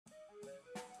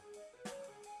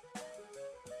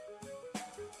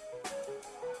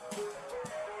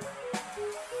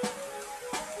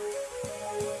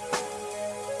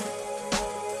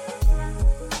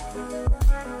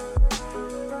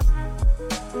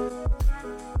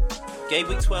Game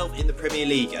week 12 in the Premier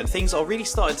League, and things are really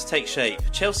starting to take shape.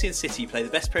 Chelsea and City play the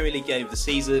best Premier League game of the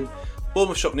season.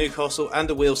 Bournemouth shock Newcastle, and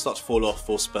the wheels start to fall off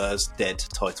for Spurs' dead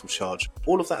title charge.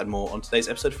 All of that and more on today's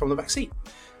episode From the Backseat.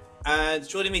 And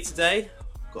joining me today,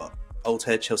 I've got old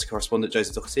head Chelsea correspondent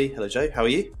Joseph Doherty. Hello, Joe. How are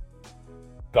you?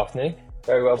 Good afternoon.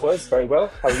 Very well, boys. Very well.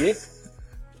 How are you?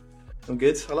 I'm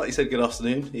good. I like you said good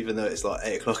afternoon, even though it's like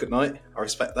 8 o'clock at night. I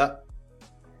respect that.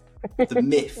 The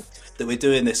myth that we're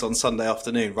doing this on Sunday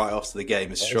afternoon right after the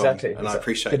game is strong, and I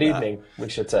appreciate that. Good evening, we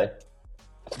should say.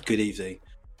 Good evening.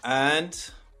 And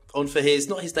on for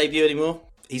not his debut anymore.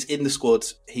 He's in the squad.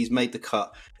 He's made the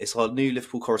cut. It's our new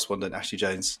Liverpool correspondent, Ashley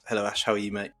Jones. Hello, Ash. How are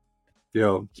you, mate?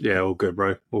 Yeah, all good,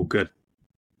 bro. All good.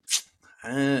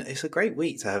 It's a great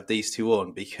week to have these two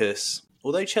on because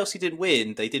although Chelsea didn't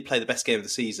win, they did play the best game of the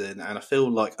season, and I feel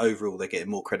like overall they're getting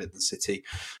more credit than City,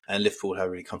 and Liverpool have a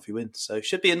really comfy win. So it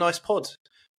should be a nice pod,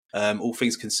 all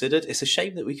things considered. It's a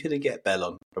shame that we couldn't get Belle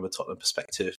on from a Tottenham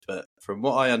perspective, but from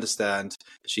what I understand,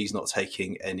 she's not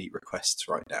taking any requests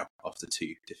right now after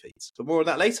 2 defeats. But more on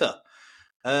that later.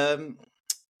 So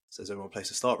there's only one place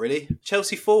to start, really.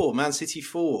 Chelsea 4, Man City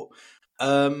 4.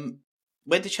 When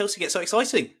did Chelsea get so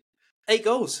exciting? 8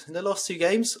 goals in their last 2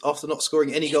 games after not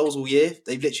scoring any goals all year.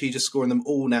 They've literally just scoring them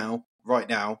all now, right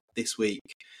now, this week.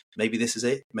 Maybe this is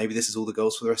it. Maybe this is all the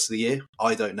goals for the rest of the year.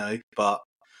 I don't know. But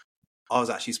I was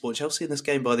actually supporting Chelsea in this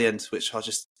game by the end, which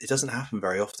it doesn't happen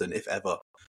very often, if ever.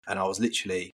 And I was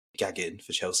literally gagging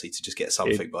for Chelsea to just get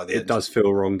something by the end. It does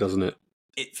feel wrong, doesn't it?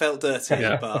 It felt dirty,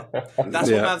 but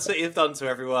that's what Man City have done to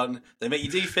everyone. They make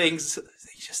you do things that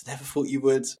you just never thought you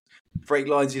would. Break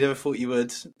lines you never thought you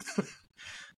would.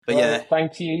 But well,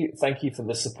 thank you for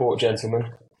the support,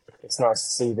 gentlemen. It's nice to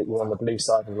see that you're on the blue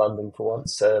side of London for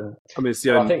once. It's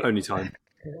the only time.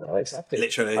 Exactly.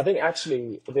 Literally. I think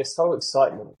actually this whole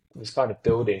excitement was kind of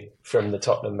building from the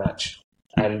Tottenham match.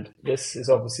 And this is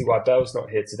obviously why Belle's not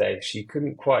here today. She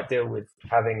couldn't quite deal with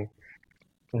having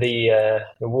the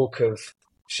walk of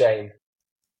shame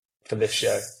for this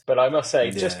show. But I must say,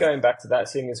 just going back to that,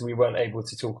 seeing as we weren't able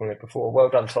to talk on it before, well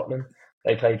done Tottenham.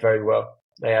 They played very well.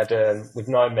 They had, with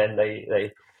 9 men,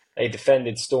 they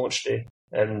defended staunchly,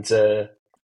 and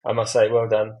I must say, well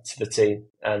done to the team.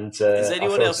 And is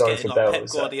anyone else getting like Pep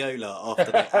Guardiola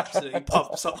after they absolutely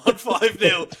pump someone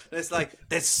 5-0? It's like,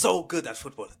 they're so good at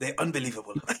football. They're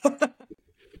unbelievable.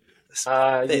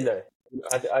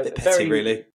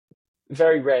 Really.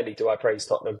 Very rarely do I praise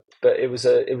Tottenham, but it was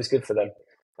good for them.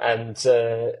 And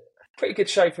pretty good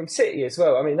show from City as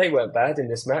well. I mean, they weren't bad in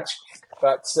this match.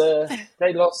 But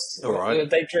they lost. All right.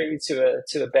 They drew me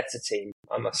to a better team,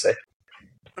 I must say.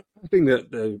 I think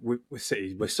that with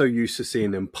City, we're so used to seeing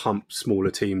them pump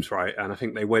smaller teams, right? And I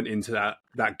think they went into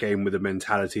that game with the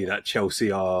mentality that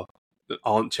Chelsea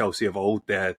aren't Chelsea of old.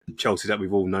 They're Chelsea that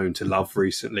we've all known to love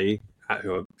recently,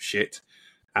 who are shit,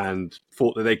 and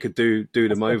thought that they could do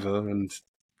them over. And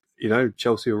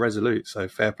Chelsea were resolute. So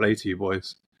fair play to you,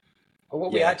 boys. Well,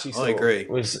 what we actually saw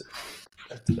was,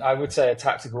 I would say, a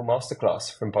tactical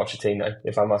masterclass from Pochettino,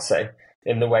 if I must say,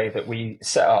 in the way that we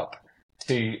set up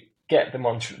to get them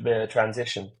on the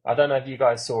transition. I don't know if you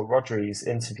guys saw Rodri's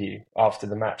interview after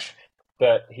the match,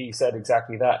 but he said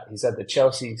exactly that. He said that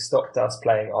Chelsea stopped us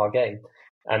playing our game,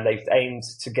 and they've aimed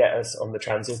to get us on the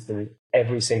transition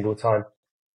every single time.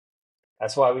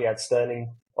 That's why we had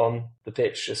Sterling on the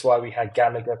pitch. That's why we had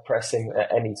Gallagher pressing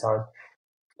at any time.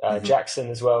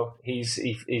 Jackson as well. He's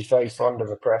very fond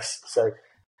of a press. So,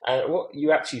 and what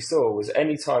you actually saw was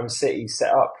any time City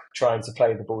set up trying to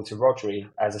play the ball to Rodri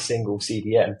as a single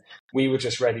CDM, we were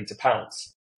just ready to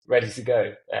pounce, ready to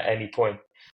go at any point.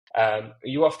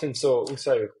 You often saw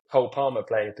also Cole Palmer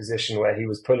playing a position where he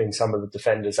was pulling some of the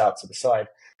defenders out to the side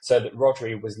so that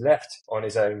Rodri was left on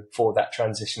his own for that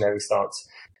transitionary stance.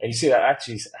 And you see that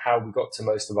actually is how we got to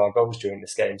most of our goals during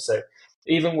this game. So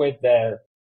even with their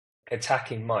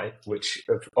attacking might, which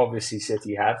obviously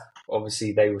City have,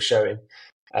 obviously they were showing,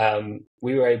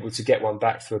 we were able to get one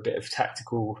back through a bit of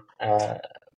tactical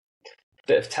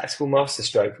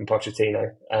masterstroke from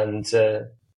Pochettino, and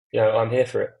I'm here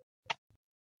for it.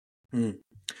 I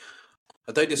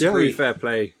don't disagree. Yeah, fair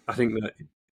play. I think that.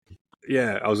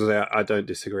 Yeah, I was gonna say I don't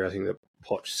disagree. I think that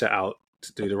Poch set out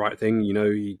to do the right thing.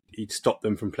 He'd stop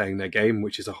them from playing their game,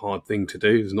 which is a hard thing to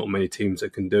do. There's not many teams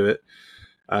that can do it.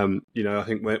 I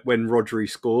think when Rodri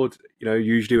scored,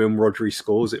 usually when Rodri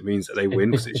scores, it means that they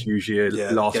win because it's usually a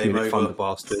last-minute thunder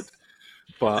bastard.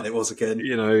 But and it was again.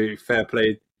 Fair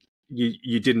play.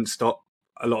 You didn't stop.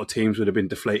 A lot of teams would have been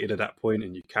deflated at that point,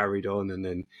 and you carried on. And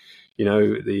then,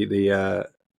 the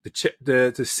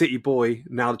City boy,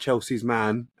 now Chelsea's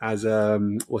man, as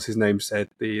what's his name said,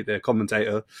 the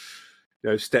commentator.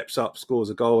 steps up, scores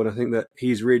a goal, and I think that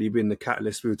he's really been the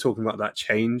catalyst. We were talking about that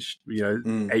change.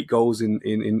 8 goals in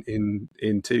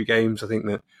 2 games. I think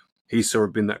that he's sort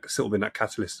of been that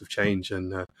catalyst of change,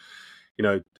 and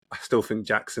I still think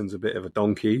Jackson's a bit of a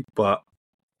donkey, but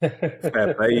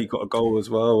fair play. He got a goal as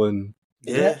well, and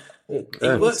he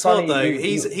works hard though.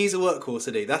 He's a workhorse,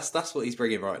 isn't he? That's what he's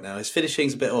bringing right now. His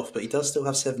finishing's a bit off, but he does still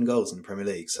have 7 goals in the Premier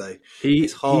League. So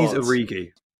he's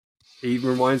Origi. He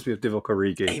reminds me of Divock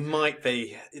Origi. He might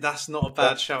be. That's not a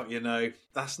bad shout,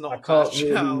 That's not a bad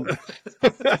shout.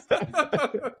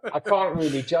 I can't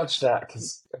really judge that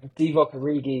because Divock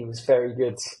Origi was very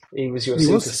good. He was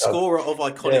a scorer of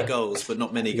iconic goals, but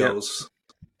not many goals.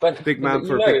 But big man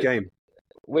for a big game.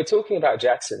 We're talking about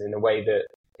Jackson in a way that,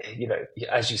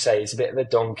 as you say, he's a bit of a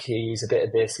donkey, he's a bit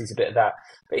of this, he's a bit of that.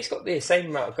 But he's got the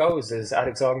same amount of goals as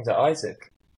Alexander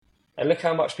Isak. And look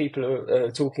how much people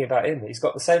are talking about him. He's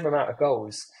got the same amount of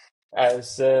goals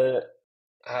as, I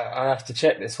have to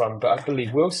check this one, but I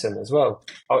believe Wilson as well,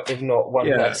 if not one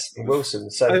less than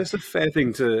Wilson. So it's a fair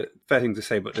thing to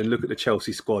say, but then look at the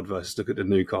Chelsea squad versus look at the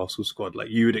Newcastle squad. Like,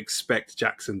 you would expect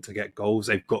Jackson to get goals.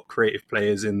 They've got creative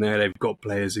players in there. They've got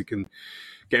players who can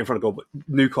get in front of goal. But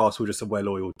Newcastle are just a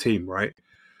well-oiled team, right?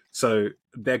 So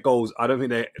their goals, I don't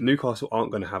think Newcastle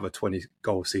aren't going to have a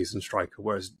 20-goal season striker,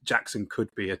 whereas Jackson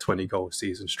could be a 20-goal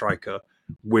season striker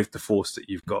with the force that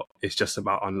you've got. It's just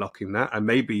about unlocking that. And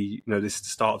maybe, this is the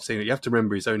start of seeing it. You have to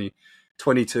remember he's only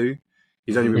 22.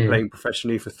 He's only been playing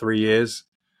professionally for 3 years.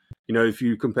 If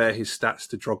you compare his stats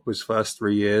to Drogba's first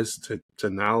 3 years to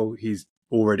now, he's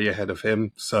already ahead of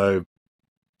him. So,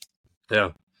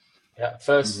 yeah. Yeah,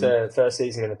 first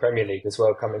season in the Premier League as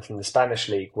well, coming from the Spanish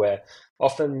league, where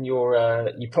often you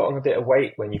put on a bit of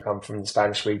weight when you come from the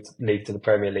Spanish league to the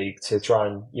Premier League to try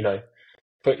and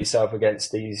put yourself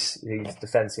against these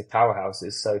defensive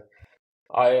powerhouses. So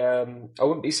I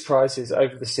wouldn't be surprised if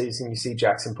over the season you see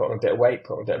Jackson put on a bit of weight,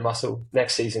 put on a bit of muscle.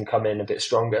 Next season come in a bit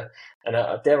stronger, and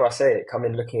dare I say it, come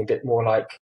in looking a bit more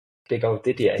like big old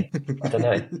Didier. I don't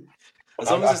know. As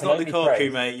long as it's not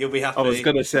Lukaku, mate, you'll be happy. I was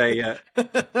going to say, yeah.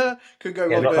 Could go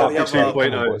one way or the other.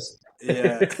 2.0.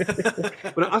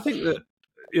 Yeah. But I think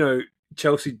that,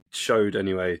 Chelsea showed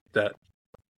anyway that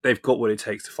they've got what it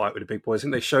takes to fight with the big boys. I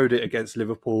think they showed it against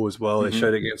Liverpool as well. They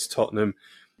showed it against Tottenham.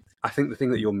 I think the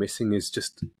thing that you're missing is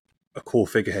just a core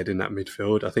figurehead in that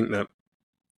midfield. I think that,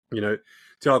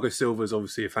 Thiago Silva is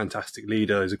obviously a fantastic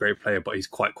leader. He's a great player, but he's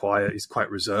quite quiet. He's quite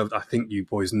reserved. I think you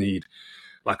boys need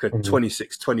like a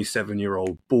 26,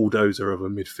 27-year-old bulldozer of a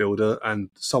midfielder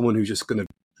and someone who's just going to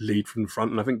lead from the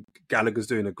front. And I think Gallagher's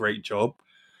doing a great job,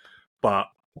 but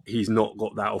he's not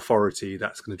got that authority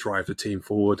that's going to drive the team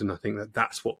forward. And I think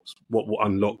that's what will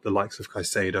unlock the likes of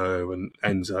Caicedo and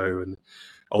Enzo and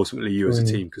ultimately you as a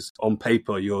team. Because on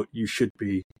paper, you should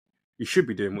be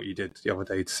doing what you did the other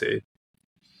day to City.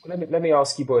 Let me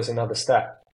ask you boys another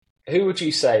stat. Who would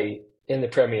you say in the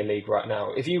Premier League right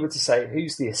now, if you were to say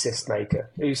who's the assist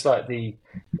maker, who's like the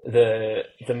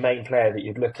main player that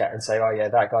you'd look at and say, oh yeah,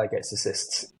 that guy gets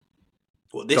assists?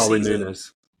 What, this Darwin season?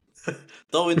 Nunes.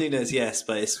 Darwin Nunes, yes,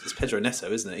 but it's Pedro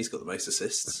Neto, isn't it? He's got the most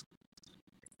assists.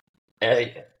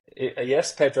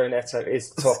 Yes, Pedro Neto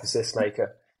is the top assist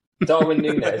maker. Darwin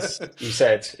Nunes, you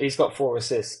said, he's got 4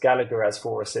 assists. Gallagher has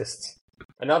 4 assists.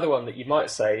 Another one that you might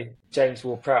say, James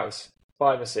Ward-Prowse,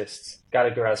 5 assists.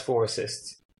 Gallagher has 4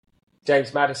 assists.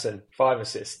 James Maddison, 5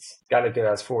 assists. Gallagher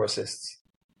has 4 assists.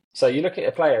 So you look at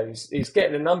a player who's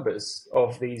getting the numbers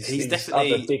of these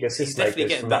other big assist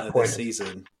makers from that point. This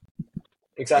season.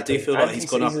 Exactly. I do feel like he's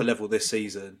gone up a level this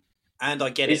season. And I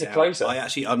get it now. Closer. I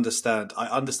actually understand. I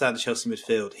understand the Chelsea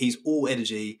midfield. He's all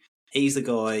energy. He's the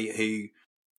guy who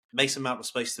Mason Mount was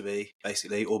supposed to be,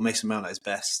 basically, or Mason Mount at his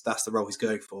best. That's the role he's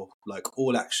going for. Like,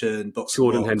 all action, box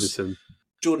Jordan box. Henderson.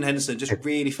 Jordan Henderson, just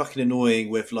really fucking annoying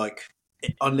with, like,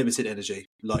 unlimited energy.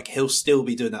 Like, he'll still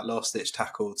be doing that last-ditch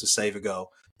tackle to save a goal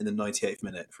in the 98th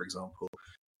minute, for example.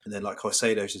 And then, like,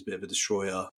 Caicedo's just a bit of a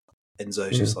destroyer.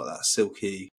 Enzo's just like that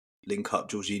silky, link-up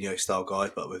Jorginho-style guy,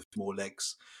 but with more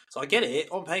legs. So I get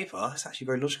it. On paper, it's actually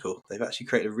very logical. They've actually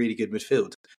created a really good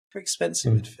midfield. Very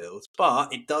expensive midfield,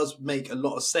 but it does make a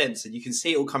lot of sense, and you can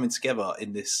see it all coming together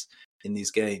in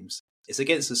these games. It's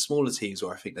against the smaller teams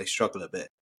where I think they struggle a bit.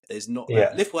 There's not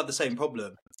Liverpool had the same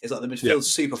problem. It's like the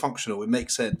midfield's super functional. It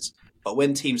makes sense, but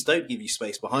when teams don't give you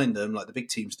space behind them, like the big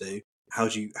teams do, how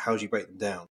do you break them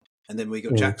down? And then we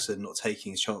got Jackson not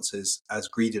taking his chances as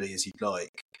greedily as he'd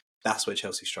like. That's where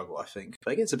Chelsea struggle, I think.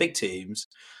 But against the big teams,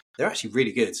 they're actually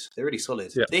really good. They're really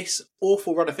solid. Yeah. This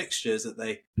awful run of fixtures that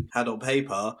they had on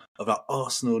paper of like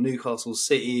Arsenal, Newcastle,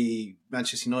 City,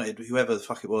 Manchester United, whoever the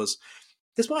fuck it was,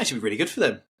 this might actually be really good for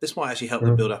them. This might actually help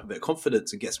them build up a bit of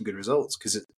confidence and get some good results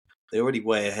because they're already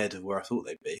way ahead of where I thought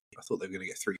they'd be. I thought they were going to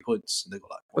get 3 points, and they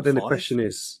got like. But then the question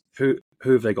is, who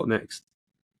have they got next?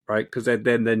 Right, because they're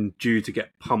then due to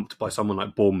get pumped by someone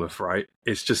like Bournemouth. Right,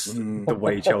 it's just the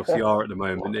way Chelsea are at the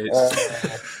moment.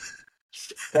 It's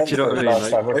do you know what I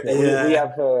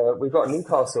mean? We've got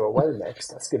Newcastle away next.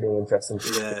 That's going to be interesting.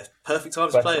 Yeah, perfect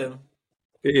time to play them.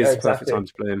 It is perfect time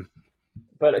to play them.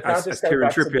 But as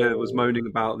Kieran Trippier was moaning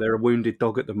about, they're a wounded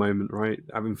dog at the moment, right?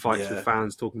 Having fights with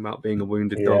fans talking about being a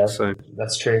wounded dog. So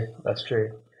that's true.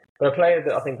 But a player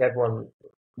that I think everyone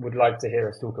would like to hear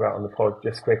us talk about on the pod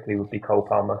just quickly would be Cole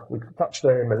Palmer. We touched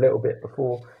on him a little bit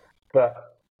before, but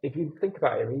if you think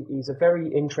about him, he's a very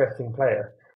interesting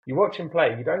player. You watch him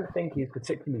play, you don't think he's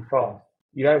particularly fast.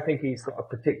 You don't think he's got a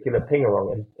particular pinger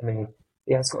on him. I mean,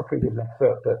 he has got a pretty good left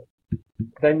foot, but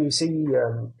then you see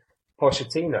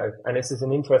Pochettino, and this is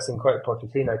an interesting quote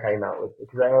Pochettino came out with,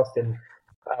 because they asked him,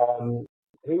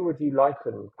 who would you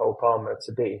liken Cole Palmer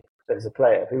to be as a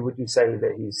player? Who would you say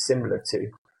that he's similar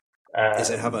to? Is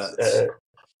it Havertz?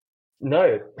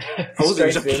 No.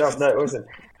 Strangely enough, no, it wasn't.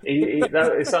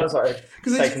 It sounds like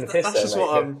taking the piss. That's just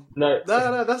what I'm. No,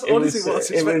 that's honestly what I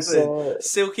was expecting.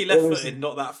 Silky left-footed,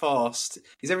 not that fast.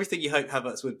 He's everything you hope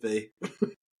Havertz would be.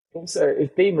 So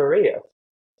it's Di Maria.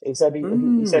 He said if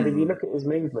you look at his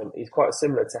movement, he's quite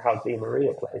similar to how Di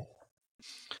Maria played.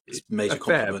 It's major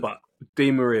compliment. But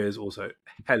Di Maria is also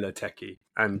hella techie,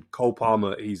 and Cole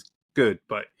Palmer, he's good,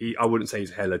 but I wouldn't say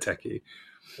he's hella techie.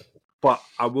 But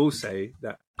I will say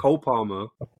that Cole Palmer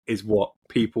is what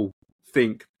people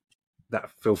think that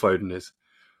Phil Foden is.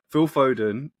 Phil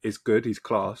Foden is good. He's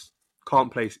class.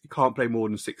 Can't play more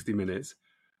than 60 minutes.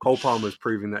 Cole Palmer's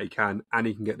proving that he can, and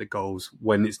he can get the goals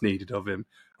when it's needed of him.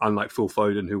 Unlike Phil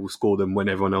Foden, who will score them when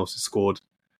everyone else has scored.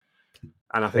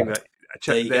 And I think that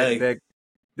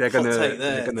they're going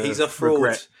to. He's a fraud.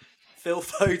 Regret. Phil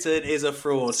Foden is a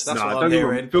fraud. That's what I'm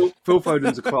hearing. Phil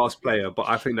Foden's a class player, but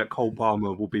I think that Cole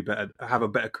Palmer will be better, have a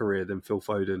better career than Phil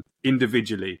Foden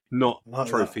individually, not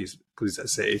trophies because he's at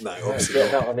City. No, obviously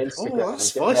get that on Instagram. Oh, that's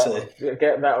spicy.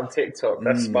 Get that on TikTok.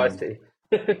 That's spicy.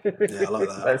 Yeah, I like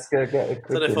that. Let's go get it.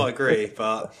 I don't know if I agree,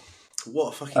 but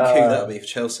what a fucking coup that would be for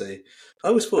Chelsea. I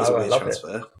always thought it was a weird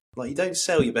transfer. Like, you don't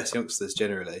sell your best youngsters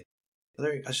generally.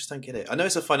 I just don't get it. I know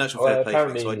it's a financial fair play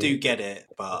thing, so I do get it,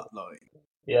 but like.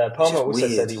 Yeah, Palmer also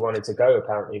said he wanted to go,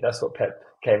 apparently. That's what Pep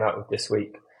came out with this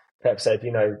week. Pep said,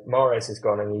 Mahrez is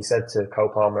gone, and he said to Cole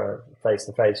Palmer face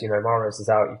to face, Mahrez is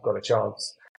out, you've got a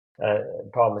chance.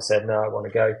 Palmer said, no, I want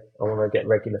to go. I want to get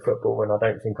regular football, and I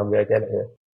don't think I'm going to get it here.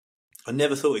 I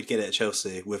never thought he'd get it at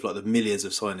Chelsea with like the millions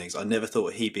of signings. I never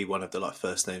thought he'd be one of the like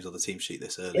first names on the team sheet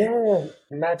this early. Yeah,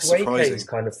 Madueke's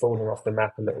kind of fallen off the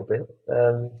map a little bit.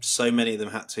 So many of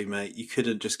them had to, mate. You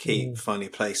couldn't just keep finding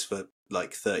a place for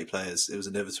like 30 players. It was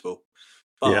inevitable.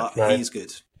 But he's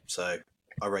good, so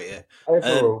I rate it.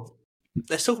 Overall.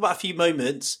 Let's talk about a few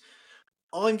moments.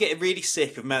 I'm getting really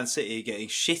sick of Man City getting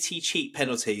shitty, cheap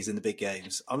penalties in the big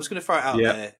games. I'm just going to throw it out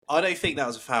there. I don't think that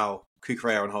was a foul,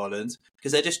 Cucurella and Haaland,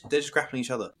 because they're just grappling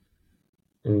each other.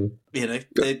 They're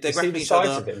grappling each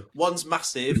other. One's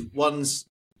massive, one's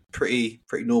pretty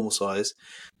normal size.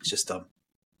 It's just dumb.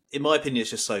 In my opinion,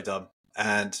 it's just so dumb.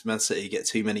 And Man City get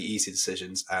too many easy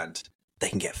decisions, and they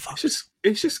can get fucked.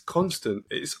 It's just constant.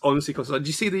 It's honestly constant. Did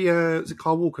you see the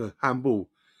Kyle Walker handball?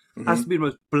 Mm-hmm. Has to be the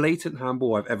most blatant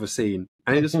handball I've ever seen,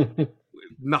 and it just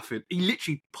nothing. He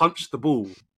literally punched the ball.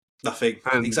 Nothing.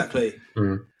 Exactly.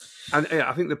 And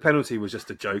I think the penalty was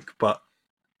just a joke, but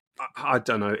I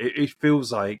don't know. It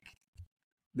feels like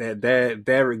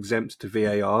they're exempt to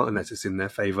VAR unless it's in their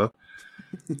favour.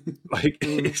 Like,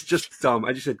 it's just dumb.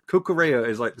 As you said, Cucurella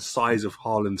is like the size of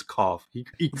Haaland's calf.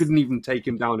 He couldn't even take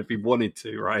him down if he wanted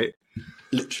to, right?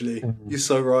 Literally. You're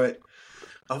so right.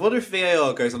 I wonder if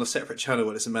VAR goes on a separate channel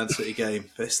when it's a Man City game.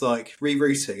 It's like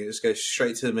rerouting. It just goes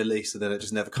straight to the Middle East and then it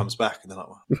just never comes back. And they're like,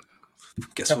 well,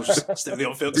 guess we'll just stick with the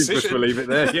on-field decision. Just leave it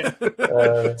there,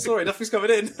 yeah. Sorry, nothing's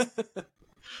coming in.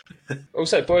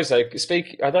 Also, boys, I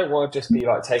don't want to just be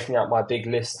like taking out my big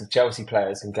list of Chelsea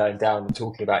players and going down and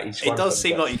talking about each one. It does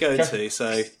seem like you're going to,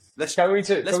 so let's try and make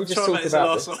this the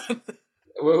last one.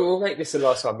 We'll make this the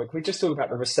last one, but can we just talk about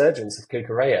the resurgence of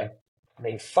Cucurella? I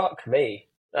mean, fuck me.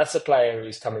 That's a player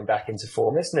who's coming back into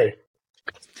form, isn't he?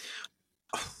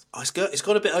 It's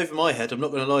got a bit over my head. I'm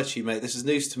not going to lie to you, mate. This is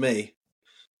news to me.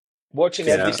 Watching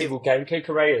every single game,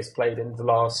 Cucurella's played in the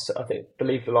last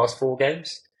 4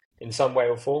 games in some way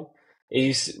or form.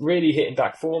 He's really hitting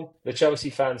back form. The Chelsea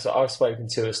fans that I've spoken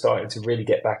to are starting to really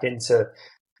get back into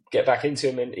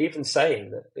him, and even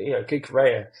saying that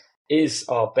Cucurella is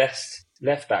our best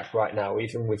left back right now,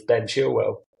 even with Ben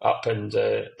Chilwell up and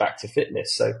back to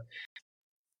fitness. So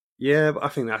yeah, but I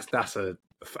think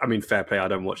fair play. I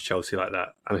don't watch Chelsea like that.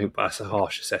 I think that's a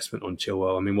harsh assessment on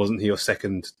Chilwell. I mean, wasn't he your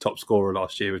second top scorer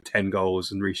last year with 10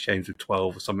 goals and Reece James with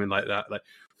 12 or something like that? Like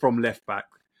from left back.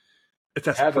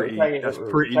 That's pretty playing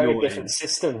a different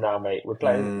system now, mate. We're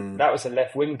playing. That was a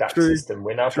left wing back system.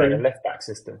 We're now playing a left back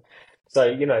system.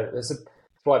 So that's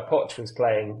why Poch was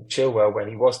playing Chilwell when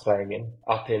he was playing him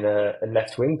up in a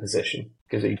left wing position,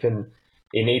 because he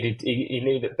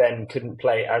knew that Ben couldn't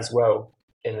play as well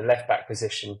in a left back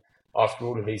position after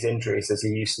all of these injuries as he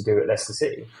used to do at Leicester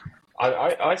City.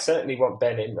 I certainly want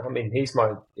Ben in. I mean, he's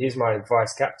my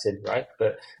vice captain, right?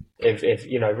 But if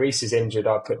Reece is injured,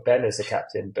 I'll put Ben as the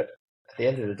captain. But at the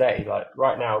end of the day, like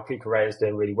right now, Cucurella is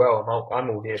doing really well. I'm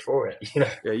all here for it.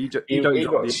 Yeah, you don't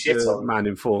got the man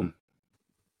in form.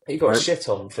 He got shit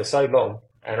on for so long,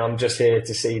 and I'm just here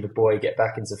to see the boy get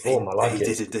back into form. I like it.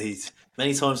 He did indeed.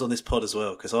 Many times on this pod as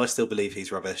well, because I still believe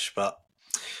he's rubbish. But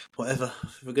whatever,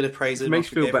 if we're going to praise him, it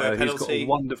makes me feel better. He's got a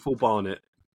wonderful barnet.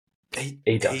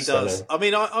 He does. I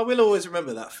mean, I will always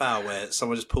remember that foul where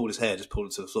someone just pulled his hair, just pulled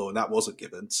it to the floor, and that wasn't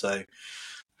given. So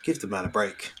give the man a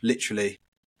break, literally.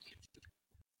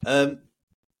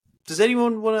 Does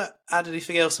anyone want to add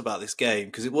anything else about this game?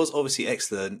 Because it was obviously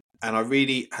excellent, and I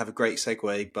really have a great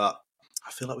segue, but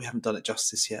I feel like we haven't done it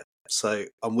justice yet. So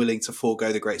I'm willing to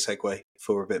forego the great segue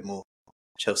for a bit more.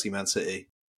 Chelsea-Man City,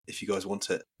 if you guys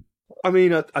want it. I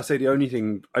mean, I'd say the only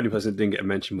person that didn't get a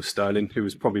mention was Sterling, who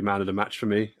was probably man of the match for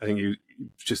me. I think he was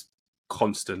just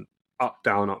constant, up,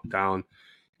 down.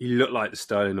 He looked like the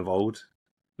Sterling of old.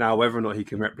 Now, whether or not he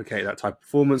can replicate that type of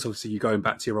performance, obviously you're going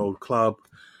back to your old club.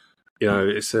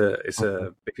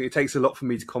 It takes a lot for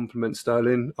me to compliment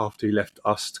Sterling after he left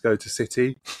us to go to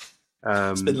City.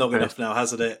 It's been long enough now,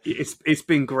 hasn't it? It's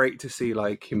been great to see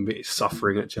him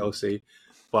suffering at Chelsea,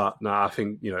 but no, I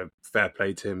think fair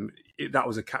play to him. That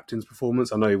was a captain's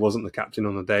performance. I know he wasn't the captain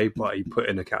on the day, but he put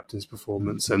in a captain's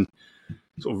performance and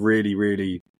sort of really,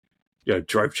 really,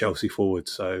 drove Chelsea forward.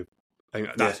 So I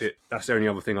think that's it. That's the only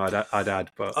other thing I'd add.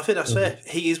 But I think that's fair.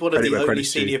 He is one of the only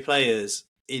senior players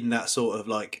in that sort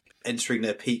of entering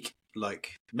their peak.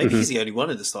 Maybe he's the only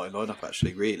one in the starting lineup,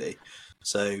 actually. Really,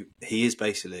 so he is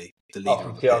basically the leader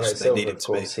of the pitch. They need him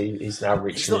to be. He's now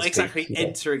reached. He's not exactly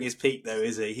entering his peak, though,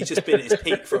 is he? He's just been at his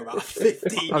peak for about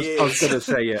 15 years. I was going to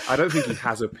say, I don't think he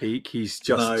has a peak. He's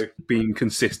just been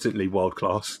consistently world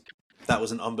class. That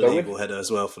was an unbelievable header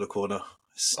as well for the corner.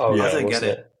 I don't get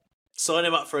it. Sign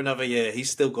him up for another year. He's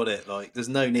still got it. There's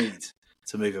no need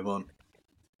to move him on.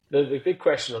 The big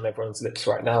question on everyone's lips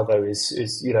right now, though,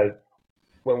 is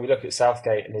when we look at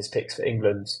Southgate and his picks for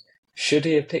England, should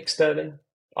he have picked Sterling?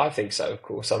 I think so, of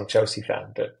course. I'm a Chelsea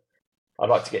fan, but I'd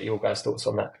like to get your guys' thoughts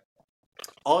on that.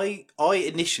 I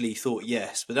initially thought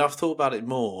yes, but then I've thought about it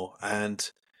more,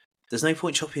 and there's no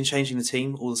point chopping and changing the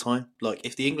team all the time.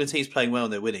 If the England team's playing well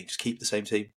and they're winning, just keep the same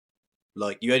team.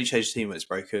 You only change the team when it's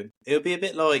broken. It would be a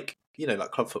bit like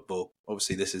club football.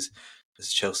 Obviously, this is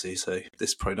Chelsea, so this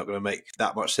is probably not going to make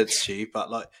that much sense to you.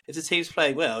 But if the team's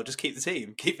playing well, just keep the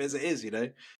team, keep it as it is. You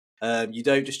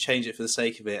don't just change it for the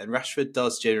sake of it. And Rashford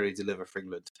does generally deliver for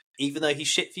England, even though he's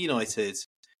shit for United.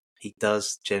 He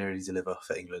does generally deliver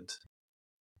for England.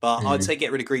 But I'd say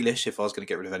get rid of Grealish if I was going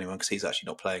to get rid of anyone, because he's actually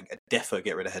not playing. I'd defo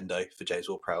get rid of Hendo for James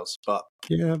Ward-Prowse. But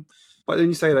yeah. But then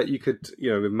you say that you could,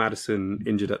 with Maddison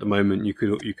injured at the moment, you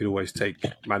could always take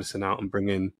Maddison out and bring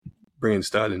in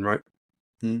Sterling, right?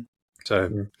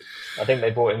 So I think they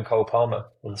brought in Cole Palmer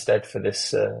instead for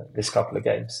this couple of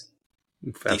games.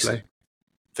 Fair play,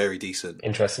 very decent,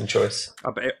 interesting choice.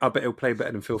 I bet he'll play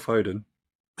better than Phil Foden.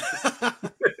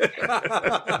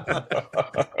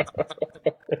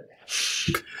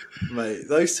 Mate,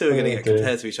 those two are going to get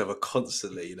compared to each other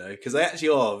constantly, because they actually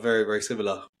are very, very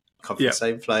similar. Come from the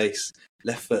same place,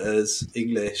 left footers,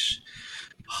 English.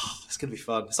 It's going to be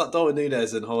fun. It's like Darwin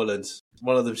Núñez and Haaland.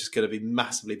 One of them's just going to be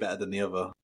massively better than the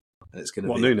other, and it's going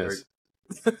to be Núñez.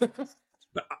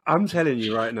 I'm telling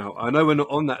you right now. I know we're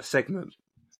not on that segment,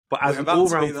 but as an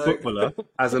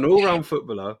all-round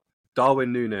footballer,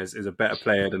 Darwin Núñez is a better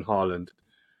player than Haaland.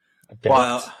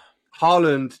 But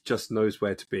Haaland just knows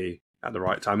where to be at the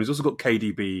right time. He's also got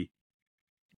KDB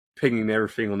pinging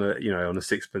everything on a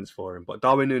sixpence for him. But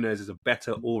Darwin Núñez is a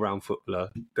better all-round footballer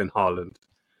than Haaland.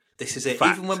 This is it.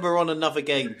 Fact. Even when we're on another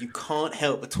game, you can't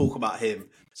help but talk about him.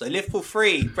 So Liverpool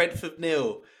 3, Brentford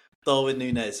 0, Darwin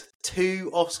Núñez.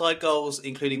 2 offside goals,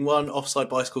 including 1 offside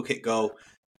bicycle kick goal.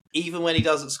 Even when he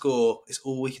doesn't score, it's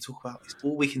all we can talk about. It's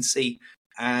all we can see.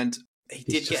 And he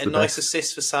did get a nice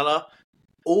assist for Salah.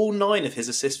 All 9 of his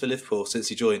assists for Liverpool since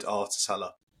he joined are to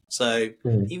Salah. So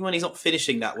even when he's not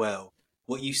finishing that well,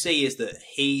 what you see is that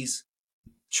he's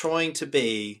trying to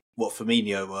be what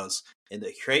Firmino was, in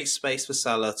that he creates space for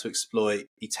Salah to exploit.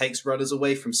 He takes runners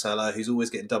away from Salah, who's always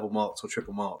getting double marked or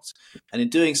triple marked. And in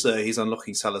doing so, he's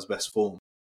unlocking Salah's best form.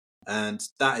 And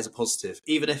that is a positive.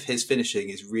 Even if his finishing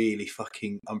is really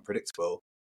fucking unpredictable,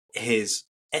 his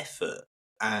effort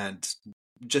and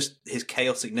just his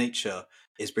chaotic nature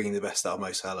is bringing the best out of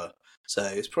Mo Salah. So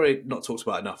it's probably not talked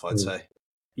about enough, I'd say.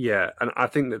 Yeah, and I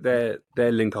think that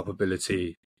their link-up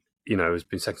ability, has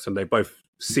been second to none. They both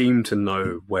seem to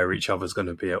know where each other's going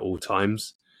to be at all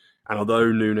times. And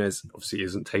although Nunes obviously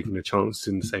isn't taking the chance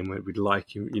in the same way we'd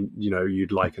like,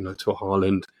 you'd liken her to a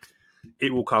Haaland,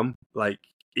 it will come. Like,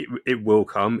 it will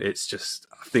come. It's just,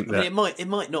 I think that... it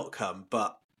might not come,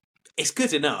 but it's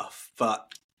good enough.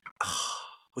 But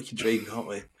we can dream, can't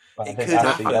we? It could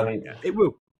happen. It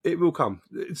will. It will come.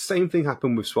 The same thing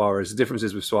happened with Suarez. The difference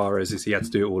is with Suarez is he had to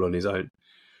do it all on his own,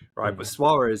 right? Mm-hmm. But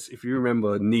Suarez, if you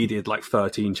remember, needed like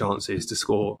 13 chances to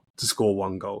score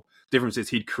one goal. The difference is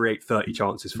he'd create 30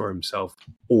 chances for himself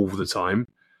all the time.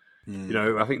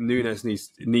 I think Nunes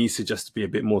needs to just be a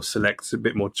bit more select, a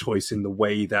bit more choice in the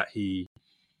way that he,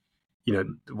 the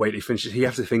way that he finishes. He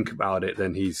has to think about it.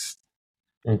 Then he's,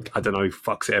 I don't know,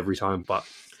 fucks it every time, but.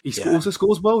 He also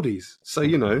scores worldies, so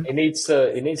He needs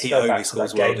to go back to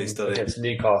that game against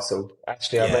Newcastle.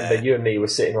 Actually, I remember you and me were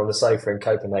sitting on the sofa in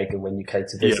Copenhagen when you came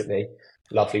to visit me.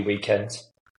 Lovely weekend.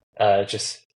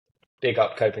 Just big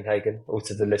up Copenhagen. All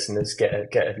to the listeners, get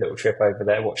a little trip over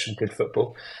there, watch some good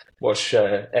football. Watch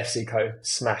FC Co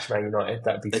smash Man United.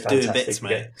 That'd be fantastic. They're doing bits,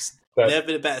 mate. Never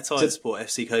been a better time to support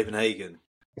FC Copenhagen.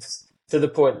 To the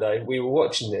point though, we were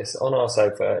watching this on our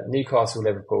sofa, Newcastle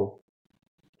Liverpool.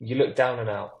 You look down and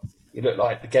out. You look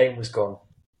like the game was gone.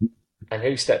 And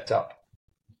who stepped up?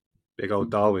 Big old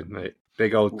Darwin, mate.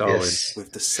 Big old Darwin. Yes,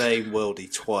 with the same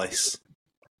worldie twice.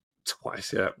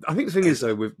 Twice, yeah. I think the thing is,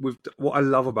 though, with what I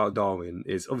love about Darwin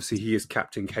is obviously he is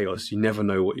Captain Chaos. You never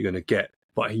know what you're going to get,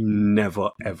 but he never,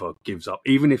 ever gives up.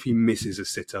 Even if he misses a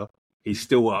sitter, he's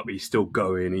still up, he's still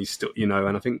going, he's still, and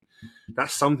I think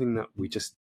that's something that we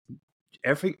just,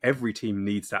 every team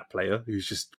needs that player who's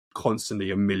just constantly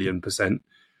 1,000,000%.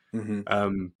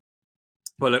 Mm-hmm.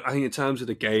 But look, I think in terms of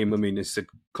the game, I mean, it's a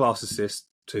class assist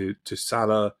to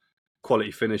Salah,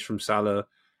 quality finish from Salah.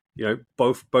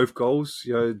 Both goals.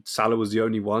 Salah was the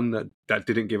only one that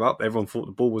didn't give up. Everyone thought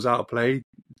the ball was out of play.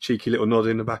 Cheeky little nod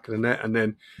in the back of the net, and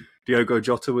then Diogo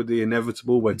Jota with the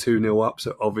inevitable. We're 2-0 up,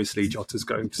 so obviously Jota's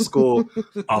going to score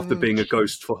after being a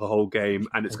ghost for the whole game,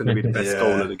 and it's going to be the best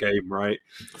goal of the game, right?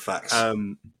 Facts. I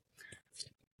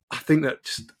think that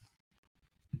just.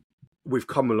 We've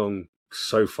come along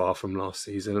so far from last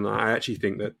season, and I actually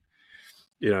think that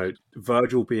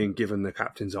Virgil being given the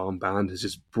captain's armband has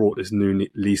just brought this new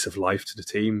lease of life to the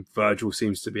team. Virgil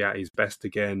seems to be at his best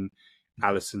again.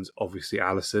 Alisson's obviously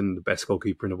Alisson, the best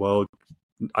goalkeeper in the world.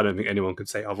 I don't think anyone could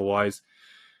say otherwise.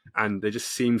 And there just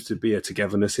seems to be a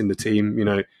togetherness in the team.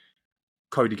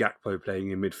 Cody Gakpo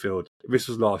playing in midfield. If this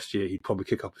was last year, he'd probably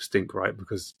kick up a stink, right?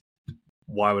 Because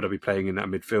why would I be playing in that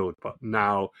midfield? But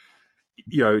now.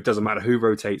 It doesn't matter who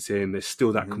rotates in. There's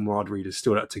still that camaraderie. There's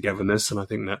still that togetherness, and I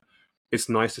think that it's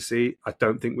nice to see. I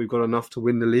don't think we've got enough to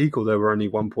win the league, although we're only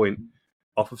 1 point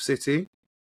off of City.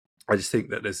 I just think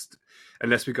that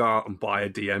unless we go out and buy a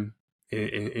DM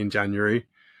in January,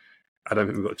 I don't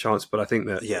think we've got a chance. But I think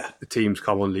that the team's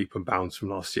come on leap and bounds from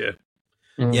last year.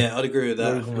 Yeah, I'd agree with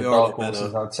that. We are a lot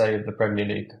better. I'd say of the Premier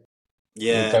League.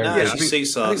 Yeah, I think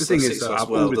the thing is that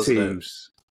all the teams.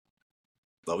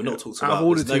 Like we're not talking about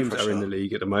all the teams that are in the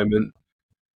league at the moment.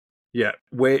 Yeah,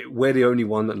 we're the only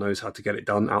one that knows how to get it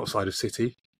done outside of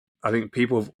City. I think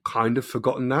people have kind of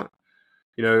forgotten that,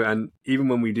 and even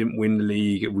when we didn't win the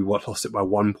league, we lost it by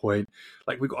 1 point.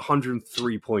 Like we got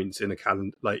 103 points in a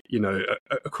calendar,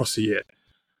 across the year,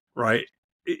 right?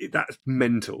 That's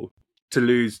mental to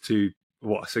lose to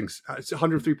what I think it's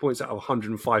 103 points out of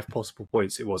 105 possible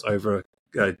points. It was over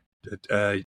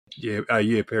a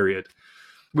year period.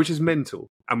 Which is mental,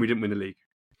 and we didn't win the league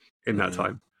in that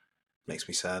time. Makes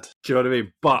me sad. Do you know what I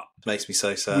mean? But makes me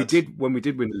so sad. When we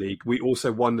did win the league, we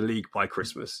also won the league by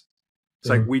Christmas.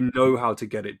 So we know how to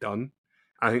get it done.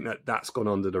 I think that's gone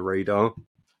under the radar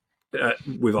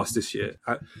with us this year.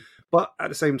 But at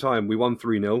the same time, we won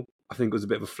 3-0. I think it was a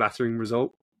bit of a flattering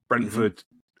result. Brentford,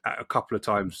 at a couple of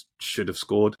times, should have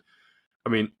scored. I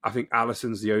mean, I think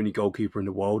Alisson's the only goalkeeper in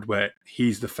the world where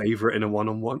he's the favourite in a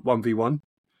 1v1.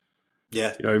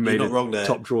 Yeah, made you're not wrong there.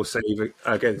 Top draw save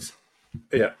against.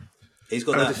 Yeah, he's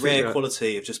got that rare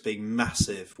quality of just being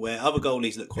massive. Where other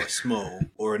goalies look quite small,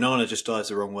 or Onana just dives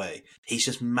the wrong way. He's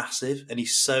just massive, and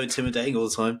he's so intimidating all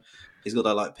the time. He's got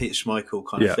that like Peter Schmeichel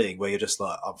kind of thing, where you're just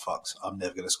like, I'm fucked. I'm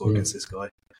never going to score against this guy.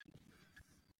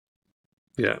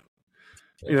 Yeah.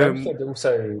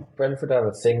 Brentford have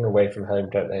a thing away from home,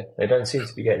 don't they? They don't seem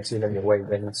to be getting too many away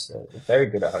wins. They're very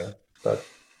good at home, but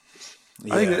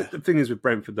I think that the thing is with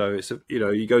Brentford though, it's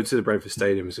you go to the Brentford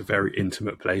Stadium, it's a very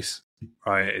intimate place,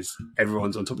 right? It's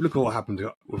everyone's on top. Look at what happened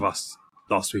with us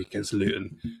last week against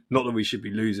Luton. Not that we should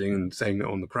be losing and saying that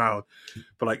on the crowd,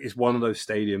 but like it's one of those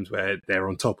stadiums where they're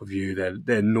on top of you.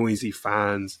 They're noisy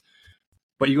fans,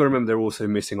 but you got to remember they're also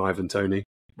missing Ivan Toney,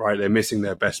 right? They're missing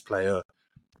their best player.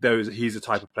 He's the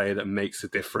type of player that makes a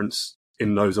difference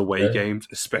in those away games,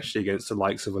 especially against the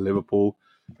likes of a Liverpool.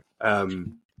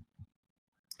 We'll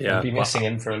be missing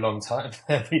him for a long time.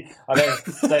 I don't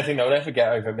think they'll ever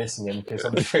get over missing him because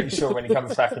I'm pretty sure when he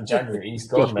comes back in January, he's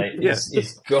gone, mate.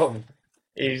 He's gone.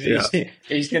 He's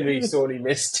going to be sorely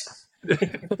missed. I'm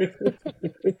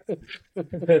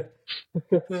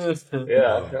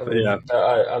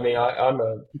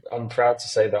proud to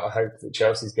say that I hope that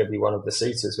Chelsea's going to be one of the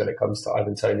suitors when it comes to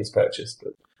Ivan Toney's purchase.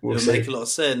 But it'll make a lot of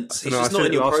sense. He's just not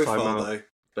in your profile though,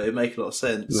 but it'll make a lot of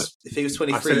sense. No. If he was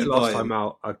 23, I said it last time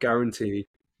out. I guarantee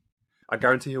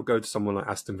he'll go to someone like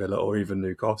Aston Villa or even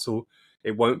Newcastle.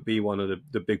 It won't be one of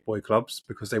the big boy clubs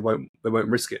because they won't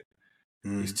risk it.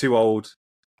 He's too old,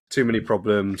 too many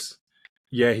problems.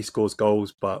 Yeah, he scores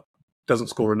goals, but doesn't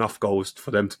score enough goals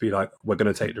for them to be like, we're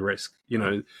going to take the risk.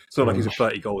 It's not like he's a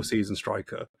 30-goal a season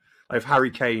striker. Like if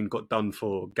Harry Kane got done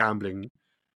for gambling,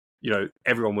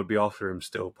 everyone would be after him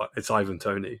still, but it's Ivan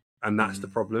Toney, and that's the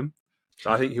problem.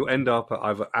 So I think he'll end up at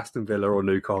either Aston Villa or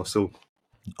Newcastle.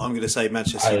 I'm going to say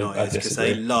Manchester United because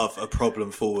they love a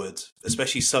problem forward,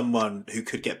 especially someone who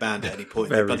could get banned at any point.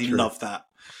 They bloody love that.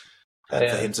 For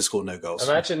him to score no goals.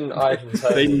 Imagine Ivan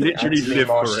Toney, they literally live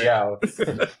Martial,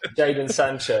 Jadon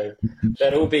Sancho.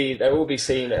 They'll all be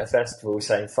seen at a festival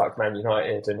saying "fuck Man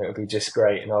United" and it'll be just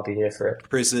great, and I'll be here for it.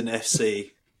 Prison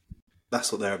FC,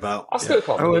 that's what they're about. I still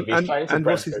can't believe he's playing for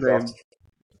Brentford. What's his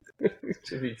name?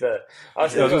 To be fair, I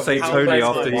was going to say Tony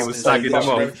after he was slagging him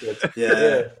off.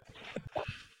 Yeah.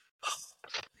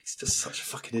 He's just such a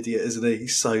fucking idiot, isn't he?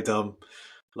 He's so dumb.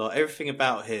 Like everything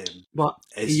about him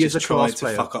is just trying to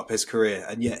fuck up his career,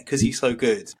 and yet because he's so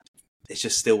good, it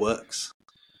just still works.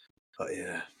 But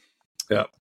yeah,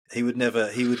 he would never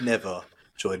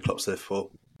join Klopp's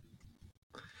Liverpool.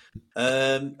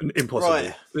 Impossible.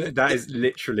 Right. That is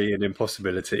literally an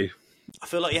impossibility. I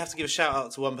feel like you have to give a shout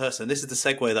out to one person. This is the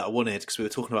segue that I wanted because we were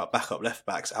talking about backup left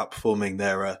backs outperforming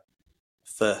their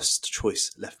first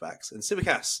choice left backs, and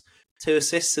Tsimikas 2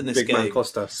 assists in this game. Big man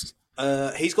Costas.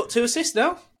 He's got 2 assists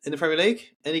now in the Premier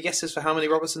League. Any guesses for how many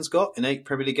Robertson's got in 8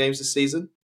 Premier League games this season?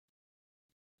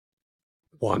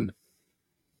 1.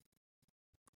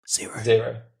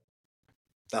 0.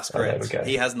 That's correct.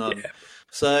 He has none. Yeah.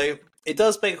 So it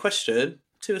does beg a question.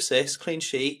 2 assists, clean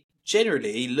sheet.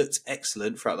 Generally looked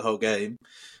excellent throughout the whole game.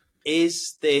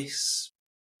 Is this...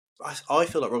 I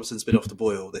feel like Robertson's been off the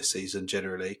boil this season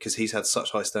generally because he's had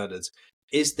such high standards.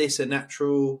 Is this a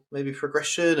natural maybe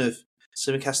progression of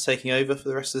Tsimikas taking over for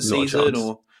the rest of the season, or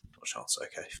not a chance?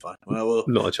 Okay, fine. Well,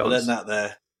 not a chance. We'll end that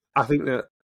there. I think that.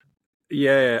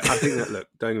 Yeah, I think that. Look,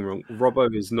 don't get me wrong.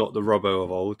 Robbo is not the Robbo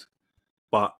of old,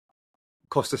 but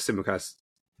Costas Tsimikas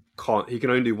can't. He can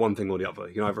only do one thing or the other.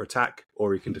 He can either attack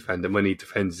or he can defend. And when he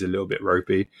defends, he's a little bit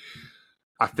ropey.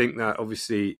 I think that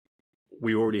obviously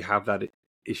we already have that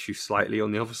issue slightly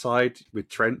on the other side with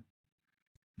Trent.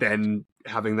 Then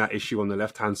having that issue on the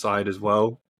left-hand side as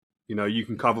well. You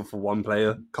can cover for one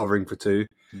player, covering for 2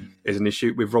 is an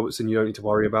issue. With Robertson, you don't need to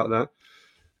worry about that.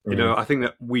 I think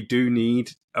that we do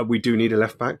need a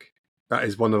left back. That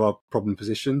is one of our problem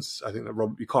positions. I think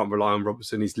that you can't rely on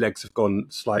Robertson. His legs have gone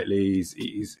slightly.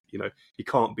 He's he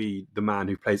can't be the man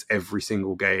who plays every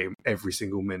single game, every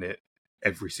single minute,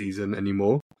 every season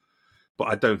anymore. But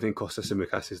I don't think Costas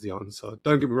Tsimikas is the answer.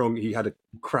 Don't get me wrong, he had a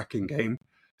cracking game,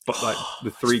 but like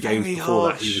the 3 games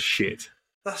before that, he was shit.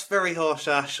 That's very harsh,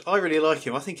 Ash. I really like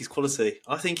him. I think he's quality.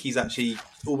 I think he's actually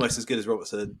almost as good as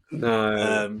Robertson.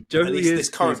 No, at least this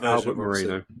current version Albert of Robertson.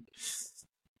 Moreno.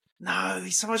 No,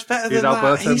 he's so much better than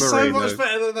that. He's so much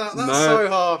better than that. That's so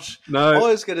harsh. No, I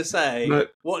was going to say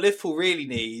what Liverpool really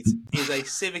need is a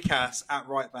Tsimikas at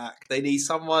right back. They need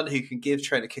someone who can give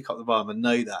Trent a kick up the bum and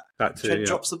know that. Trent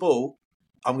drops the ball,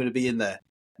 I'm going to be in there.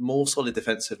 More solid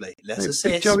defensively. Less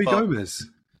assists. Joey Gomez.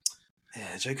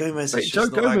 Yeah, Joe Gomez is Joe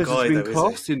just not Gomez that guy, has been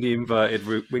cast in the inverted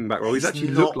wing-back role. He's actually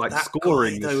looked like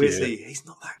scoring guy, though, is he? He's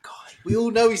not that guy. We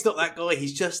all know he's not that guy.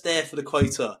 He's just there for the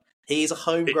quota. He's a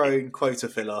homegrown quota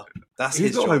filler. That's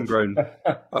his job. He's not homegrown.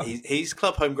 He's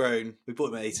club homegrown. We bought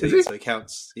him at 18, so he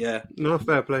counts. Yeah. No,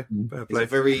 fair play. He's a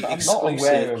very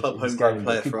exclusive club homegrown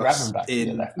player for us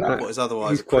in what is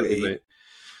otherwise a pretty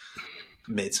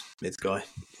mid guy.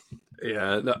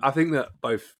 Yeah, I think that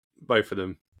both of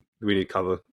them, we need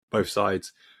cover, both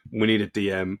sides. We need a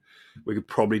DM. We could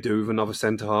probably do with another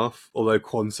centre half, although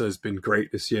Quansah has been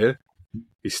great this year.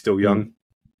 He's still young.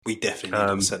 We definitely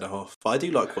need a centre half. But I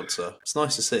do like Quansah. It's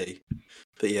nice to see.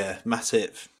 But yeah,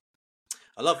 Matip.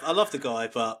 I love the guy,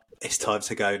 but it's time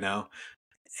to go now.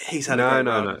 He's had a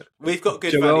great run. No. We've got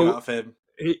good value out of him.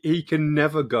 He can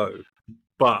never go,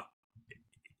 but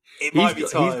it might be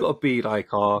time. He's got to be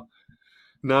like our.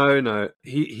 No.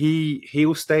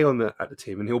 He'll stay on at the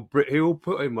team, and he'll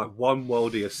put in like one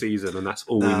worldie a season, and that's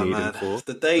all we need him for.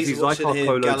 The days he's like our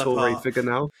Colo Torre figure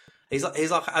now. He's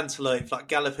like antelope, like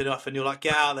galloping up, and you're like,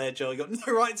 get out there, Joel. You got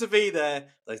no right to be there.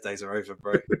 Those days are over,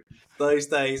 bro. Those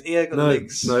days, he ain't got the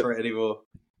legs for it anymore.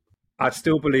 I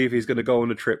still believe he's going to go on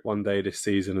a trip one day this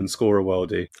season and score a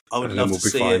worldie. I would love to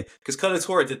see it, because Colo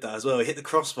Torre did that as well. He hit the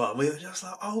crossbar, and we were just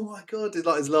like, "Oh my god!" It's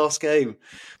like his last game.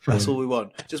 That's all we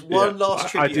want. Just one last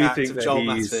tribute act of Joel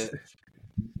Matip.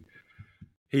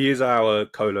 He is our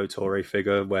Colo Torre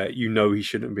figure, where he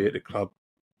shouldn't be at the club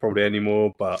probably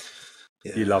anymore, but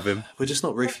you love him. We're just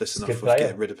not ruthless enough with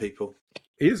getting rid of people.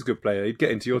 He is a good player. He'd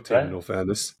get into your team, in all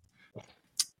fairness.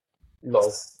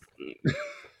 Lol.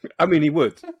 I mean, he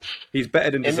would. He's better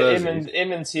than deserves.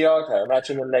 Him and Thiago,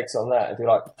 imagine the legs on that. It'd be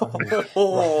like,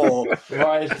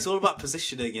 right. It's all about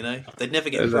positioning, They'd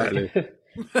never get exactly.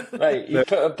 Mate, you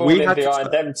put a ball in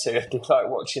behind them two, it'd be like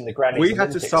watching the grannies. We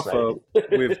had to suffer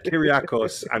with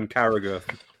Kyriakos and Carragher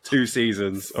 2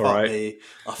 seasons, all right?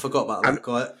 I forgot about that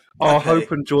guy. Our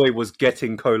hope and joy was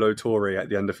getting Colo Torre at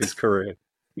the end of his career.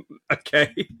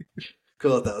 Okay?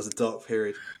 God, that was a dark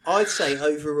period. I'd say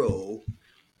overall,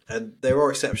 and there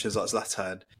are exceptions like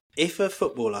Zlatan, if a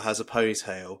footballer has a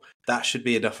ponytail, that should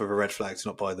be enough of a red flag to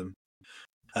not buy them.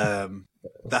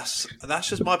 That's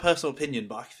just my personal opinion,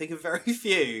 but I can think of very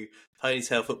few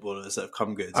ponytail footballers that have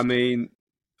come good. I mean,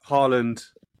 Haaland,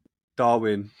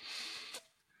 Darwin,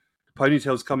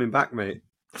 ponytail's coming back, mate.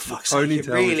 Fuck's sake, it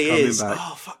really is. Back.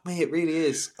 Oh, fuck me, it really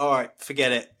is. All right,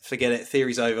 forget it.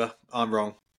 Theory's over. I'm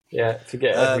wrong. Yeah,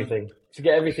 forget everything.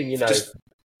 Forget everything you know.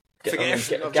 Forget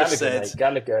everything I've just said. Mate,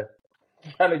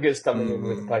 Gallagher's coming in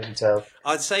with a ponytail.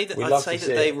 I'd say that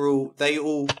they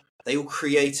all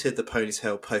created the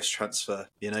ponytail post transfer.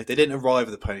 They didn't arrive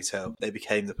at the ponytail; they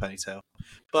became the ponytail.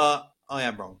 But I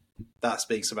am wrong. That's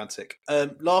being semantic.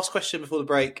 Last question before the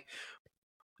break.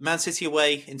 Man City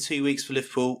away in 2 weeks for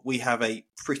Liverpool. We have a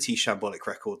pretty shambolic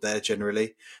record there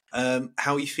generally.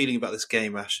 How are you feeling about this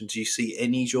game, Ash? And do you see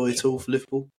any joy at all for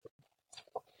Liverpool?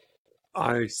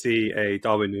 I see a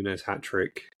Darwin Núñez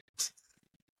hat-trick.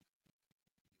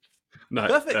 No,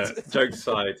 jokes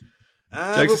aside.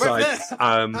 Jokes aside.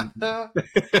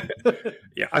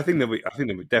 Yeah, I think that we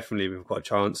definitely have got a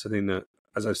chance. I think that,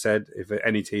 as I said, if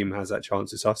any team has that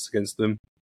chance, it's us against them,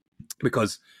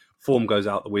 because form goes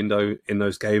out the window in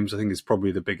those games. I think it's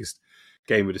probably the biggest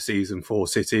game of the season for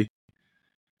City.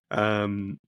 I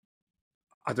don't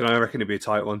know. I reckon it'll be a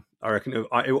tight one. I reckon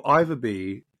it'll either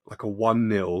be like a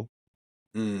 1-0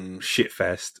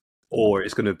 shitfest, or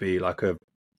it's going to be like a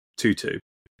 2-2.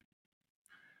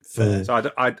 Fair.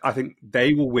 So I think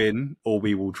they will win or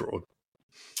we will draw.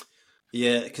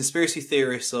 Yeah, conspiracy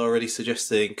theorists are already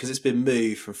suggesting, because it's been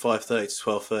moved from 5:30 to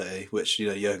 12:30, which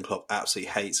Jurgen Klopp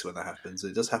absolutely hates when that happens.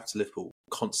 It does happen to Liverpool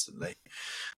constantly.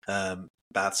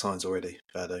 Bad signs already,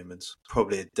 bad omens.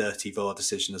 Probably a dirty VAR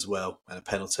decision as well, and a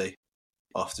penalty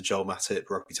after Joel Matip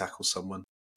rugby tackles someone.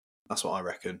 That's what I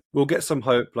reckon. We'll get some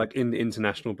hope, like in the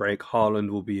international break, Haaland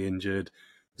will be injured,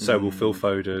 so will Phil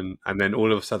Foden, and then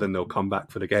all of a sudden they'll come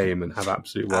back for the game and have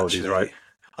absolute worldies, right?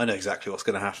 I know exactly what's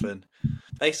going to happen.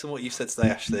 Based on what you said today,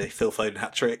 Ashley, Phil Foden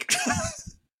hat-trick.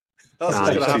 That's what's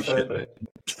going to happen.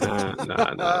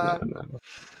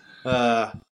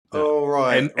 No. All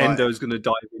right. Endo's going to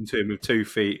dive into him with 2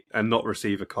 feet and not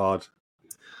receive a card.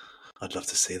 I'd love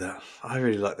to see that. I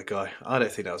really like the guy. I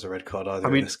don't think that was a red card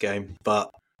either in this game, but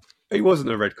it wasn't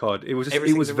a red card. It was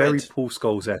very Paul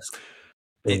Scholes-esque.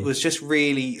 It was just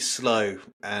really slow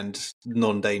and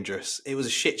non-dangerous. It was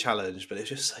a shit challenge, but it was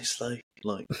just so slow.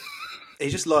 Like, he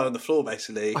just lied on the floor,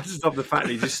 basically. I just love the fact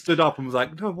that he just stood up and was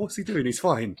like, "No, what's he doing? He's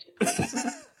fine."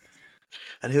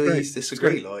 And who he's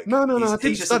disagree? Like, no,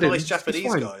 he's just a nice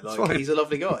Japanese guy. Like, he's a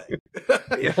lovely guy.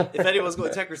 If anyone's got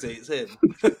integrity, it's him.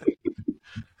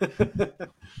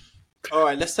 All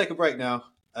right, let's take a break now,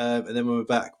 and then when we're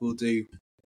back, we'll do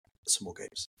some more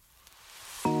games.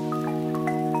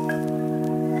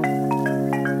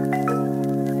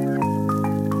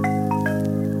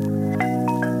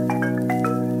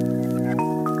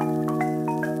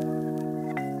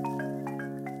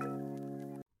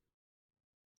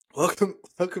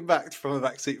 welcome back from the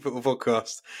Backseat Football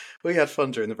Podcast. We had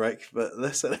fun during the break, but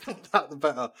less about the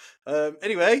better.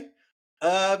 Anyway,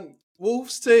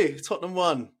 Wolves 2, Tottenham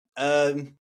 1.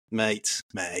 Mate,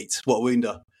 what a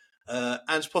wounder.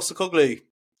 Ange Postecoglou,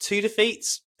 2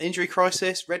 defeats, injury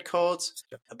crisis, red cards,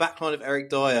 a backline of Eric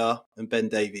Dyer and Ben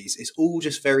Davies. It's all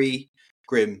just very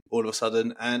grim all of a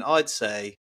sudden, and I'd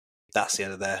say that's the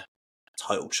end of their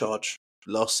title charge.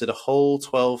 Lasted a whole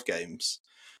 12 games.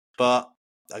 But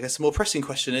I guess the more pressing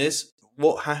question is,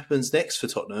 what happens next for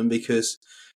Tottenham? Because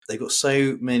they've got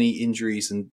so many injuries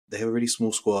and they have a really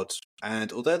small squad.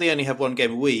 And although they only have one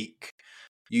game a week,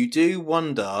 you do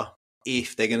wonder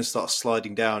if they're going to start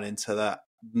sliding down into that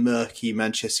murky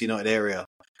Manchester United area.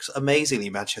 Because amazingly,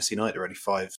 Manchester United are only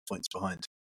 5 points behind.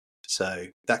 So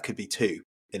that could be 2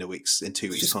 in 2 weeks'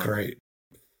 time. Great.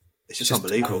 It's just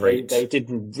unbelievable. They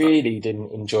didn't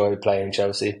enjoy playing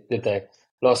Chelsea, did they?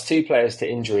 Lost 2 players to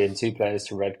injury and 2 players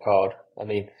to red card. I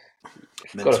mean,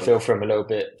 you've got to feel for him a little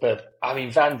bit. But, I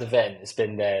mean, Van de Ven has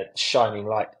been their shining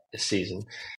light this season.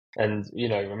 And,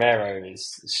 Romero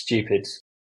is a stupid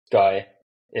guy,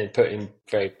 put in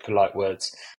very polite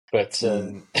words. But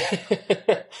but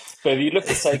if you look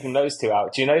at taking those 2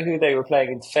 out, do you know who they were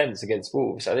playing in defence against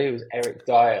Wolves? I think it was Eric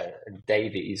Dyer and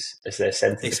Davies as their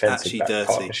centre defensive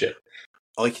partnership.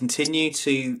 I continue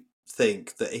to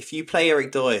think that if you play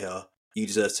Eric Dyer, you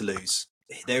deserve to lose.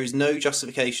 There is no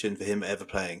justification for him ever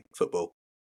playing football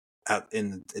out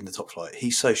in the top flight.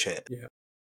 He's so shit. Yeah,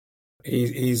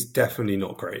 he's definitely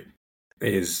not great.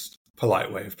 Is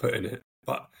polite way of putting it.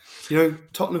 But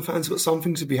Tottenham fans got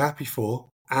something to be happy for.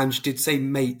 Ange did say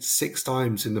mate 6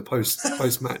 times in the post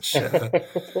match.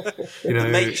 The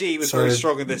mate G was very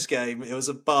strong in this game. It was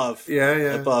above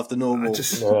the normal.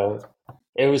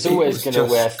 It was always going to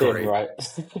wear thin, right?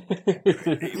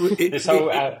 This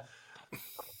whole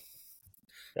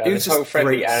this whole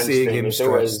friendly Ange thing is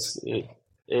always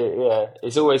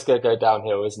it's always going to go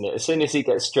downhill, isn't it? As soon as he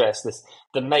gets stressed,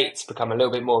 the mates become a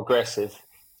little bit more aggressive.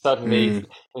 Suddenly,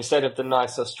 instead of the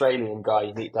nice Australian guy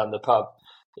you meet down the pub,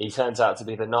 he turns out to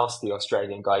be the nasty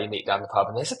Australian guy you meet down the pub,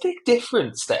 and there's a big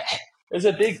difference there. There's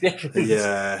a big difference.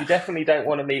 Yeah. You definitely don't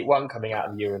want to meet one coming out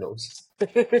of the urinals.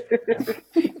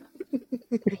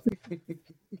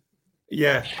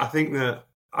 Yeah, I think that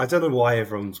I don't know why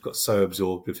everyone's got so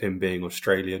absorbed with him being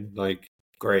Australian. Like,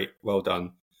 great, well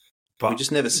done. But we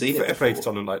just never seen it before.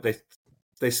 Tottenham, like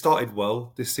they started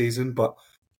well this season, but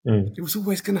it was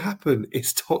always going to happen.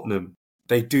 It's Tottenham.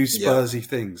 They do Spursy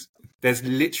things. There's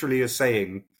literally a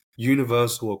saying,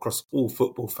 universal across all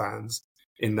football fans,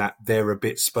 in that they're a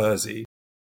bit Spursy.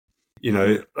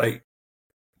 Like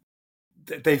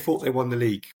they thought they won the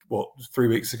league, 3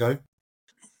 weeks ago?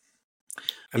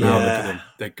 And now look at them.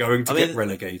 They're going to get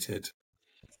relegated.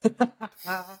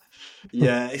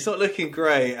 Yeah, it's not looking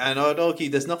great. And I'd argue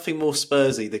there's nothing more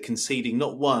Spursy than conceding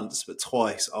not once, but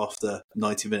twice after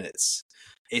 90 minutes.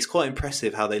 It's quite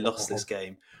impressive how they lost this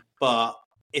game. But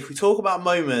if we talk about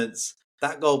moments,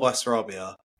 that goal by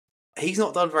Sarabia, he's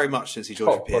not done very much since he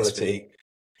joined for PSV.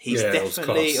 He's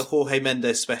definitely a Jorge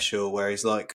Mendes special, where he's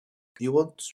like, you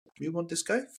want this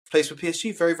guy? Plays for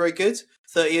PSG, very, very good.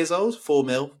 30 years old, 4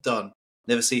 mil, done.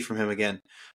 Never see from him again.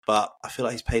 But I feel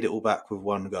like he's paid it all back with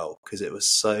 1 goal because it was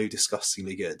so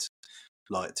disgustingly good.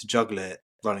 Like, to juggle it,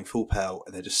 running full pelt,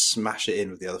 and then just smash it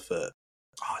in with the other foot.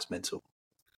 Oh, it's mental.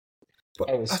 But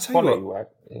it was quality work.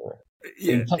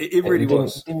 Yeah, it really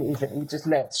was. He just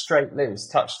let straight loose,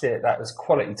 touched it. That was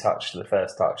quality touch, the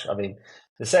first touch. I mean,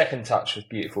 the second touch was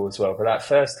beautiful as well, but that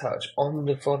first touch on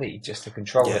the volley, just to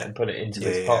control it and put it into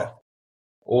his path.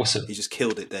 Awesome. He just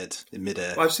killed it dead in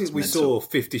midair. I think we saw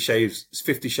 50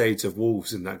 Shades of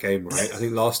Wolves in that game, right? I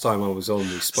think last time I was on,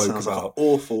 we spoke Sounds about like an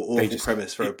awful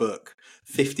premise for a book.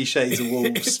 50 Shades of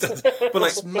Wolves. But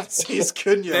like Matthias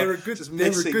Cunha. They're a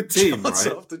good team, right?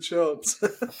 After chance.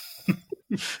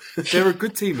 They're a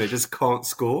good team. They just can't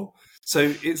score.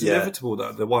 So it's inevitable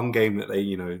that the one game that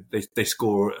they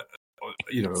score,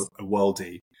 a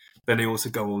worldie, then they also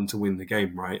go on to win the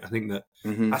game, right? I think that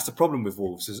that's the problem with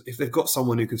Wolves, is if they've got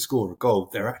someone who can score a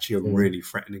goal, they're actually a really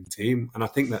threatening team. And I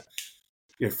think that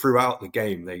throughout the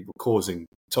game, they were causing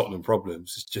Tottenham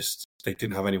problems. It's just they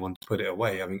didn't have anyone to put it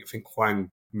away. I think Hwang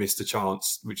missed a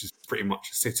chance, which is pretty much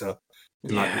a sitter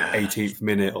in like the 18th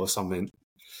minute or something.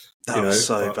 That was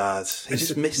so bad. He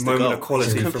just missed the goal.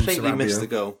 He completely missed the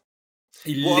goal.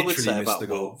 What I would say about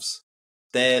Wolves,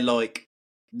 they're like,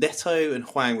 Neto and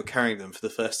Hwang were carrying them for the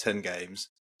first 10 games.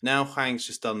 Now Hwang's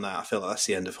just done that. I feel like that's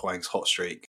the end of Hwang's hot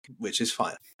streak, which is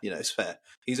fine. It's fair.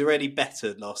 He's already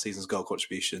bettered last season's goal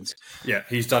contributions. Yeah,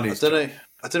 he's done his job.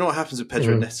 I don't know what happens with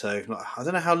Pedro Neto. I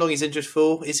don't know how long he's injured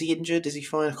for. Is he injured? Is he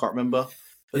fine? I can't remember.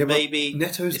 But maybe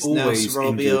Neto's it's now always Sarabia.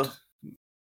 injured.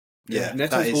 Yeah,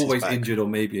 Neto's always injured or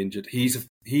maybe injured. He is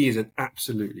an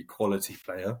absolutely quality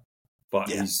player, but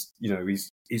he's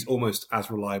almost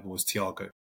as reliable as Thiago.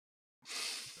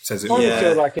 Says it. I kind of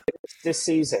feel like this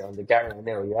season under Gary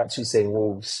O'Neill, you're actually seeing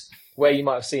Wolves where you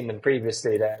might have seen them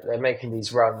previously. They're making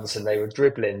these runs and they were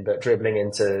dribbling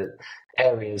into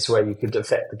areas where you could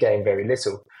affect the game very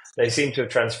little. They seem to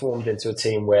have transformed into a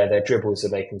team where their dribbles are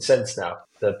making sense now.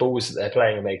 The balls that they're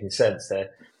playing are making sense.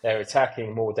 They're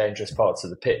attacking more dangerous parts of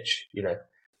the pitch.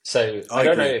 So I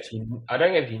don't know if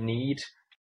you need.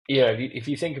 If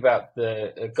you think about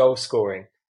the goal scoring,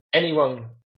 anyone.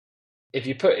 If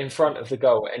you put in front of the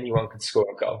goal, anyone could score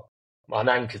a goal.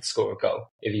 Manan could score a goal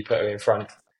if you put her in front,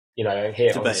 and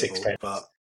hit on sixpence.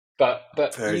 But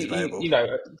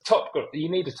you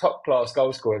need a top class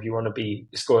goal scorer if you want to be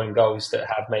scoring goals that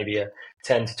have maybe a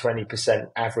 10 to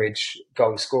 20% average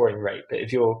goal scoring rate. But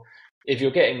if you're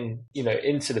getting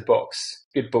into the box,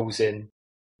 good balls in,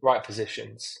 right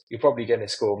positions, you're probably going to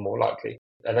score more likely.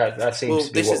 And that seems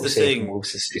to be what we're seeing from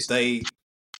Wolves this season.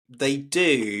 They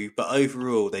do, but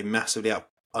overall they massively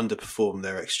underperform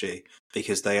their XG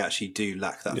because they actually do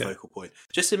lack that focal point.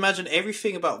 Just imagine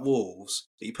everything about Wolves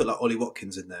that you put like Ollie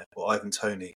Watkins in there, or Ivan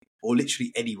Toney, or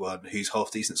literally anyone who's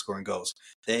half decent scoring goals.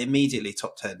 They're immediately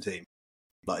top 10 team,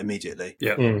 like immediately.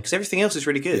 Yeah, because everything else is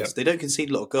really good. Yeah. They don't concede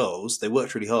a lot of goals. They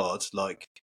work really hard. Like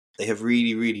they have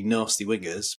really, really nasty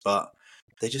wingers, but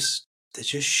they're just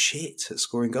shit at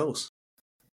scoring goals.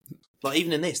 Like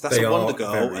even in this, that's a wonder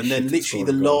goal, and then literally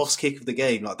the last kick of the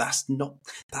game. Like that's not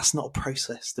a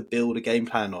process to build a game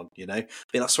plan on. Be like,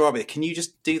 Sarabia, can you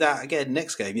just do that again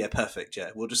next game? Yeah, perfect.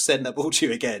 Yeah, we'll just send that ball to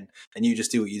you again, and you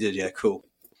just do what you did. Yeah, cool.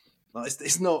 Like,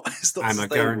 it's not. And I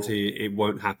guarantee it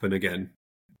won't happen again.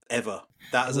 Ever.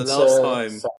 That is the last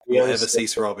time we'll ever see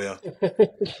Sarabia.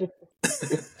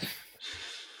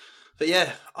 But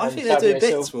yeah, I think they're doing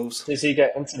bits. Wolves. Does he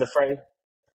get into the frame?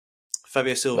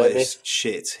 Fabio Silva is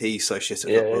shit. He's so shit at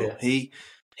football. Yeah.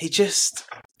 He's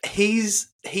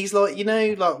like,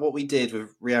 like what we did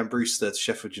with Ryan Brewster to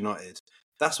Sheffield United.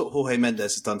 That's what Jorge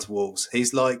Mendes has done to Wolves.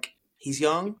 He's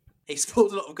young. He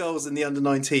scored a lot of goals in the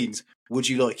under-19s. Would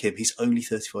you like him? He's only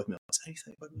 35 million. It's only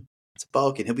 35 million. It's a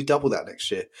bargain. He'll be double that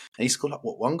next year. And he scored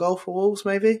one goal for Wolves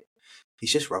maybe?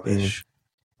 He's just rubbish.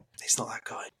 He's not that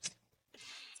guy.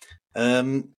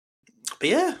 But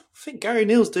yeah, I think Gary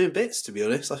O'Neill's doing bits, to be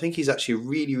honest. I think he's actually a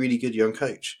really, really good young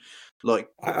coach. Like,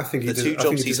 I think the two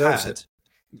jobs he's had,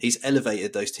 he's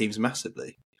elevated those teams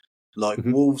massively. Like,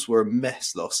 Wolves were a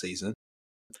mess last season.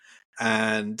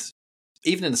 And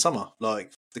even in the summer,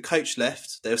 like, the coach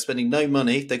left. They were spending no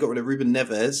money. They got rid of Ruben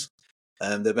Neves,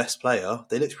 their best player.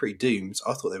 They looked pretty doomed.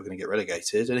 I thought they were going to get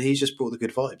relegated. And he's just brought the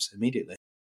good vibes immediately.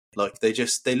 Like, they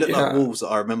look like Wolves that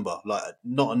I remember. Like,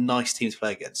 not a nice team to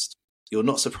play against. You're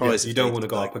not surprised. You don't want to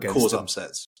go up against cause them.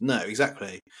 Upsets. No,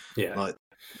 exactly. Yeah, like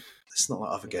it's not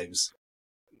like other games.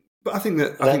 But I think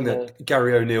that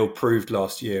Gary O'Neill proved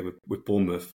last year with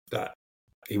Bournemouth that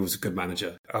he was a good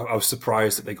manager. I was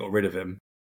surprised that they got rid of him.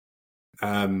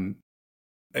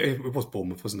 It was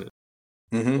Bournemouth, wasn't it?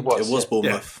 Mm-hmm. It was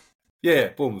Bournemouth. Yeah,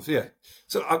 Bournemouth. Yeah.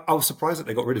 So I was surprised that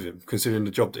they got rid of him, considering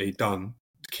the job that he'd done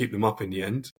to keep them up in the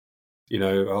end.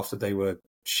 After they were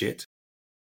shit.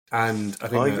 And I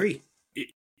think I agree.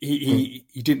 He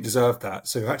didn't deserve that.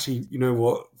 So actually, you know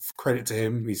what? Credit to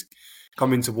him. He's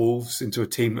come into Wolves, into a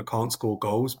team that can't score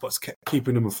goals, but it's kept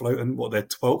keeping them afloat. And they're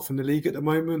 12th in the league at the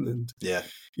moment. And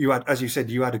you had, as you said,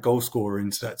 you had a goal scorer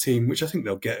into that team, which I think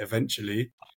they'll get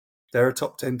eventually. They're a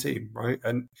top 10 team, right?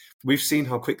 And we've seen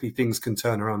how quickly things can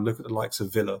turn around. Look at the likes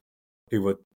of Villa, who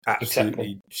were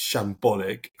absolutely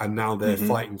shambolic, and now they're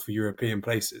fighting for European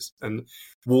places. And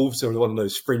Wolves are one of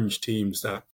those fringe teams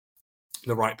that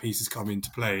the right pieces come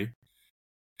into play,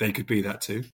 they could be that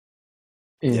too.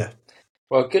 Yeah.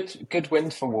 Well, good win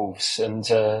for Wolves, and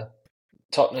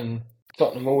Tottenham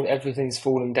everything's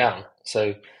falling down.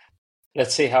 So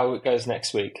let's see how it goes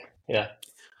next week. Yeah.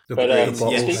 Speaking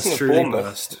of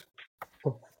Bournemouth,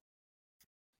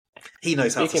 he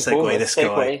knows how to segue this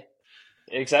guy.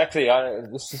 Exactly.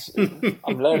 I'm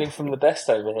learning from the best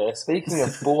over here. Speaking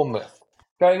of Bournemouth,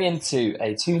 going into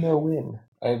a 2-0 win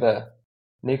over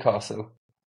Newcastle.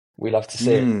 We love to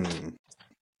see it. Do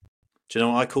you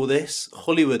know what I call this?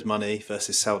 Hollywood money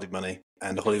versus Saudi money,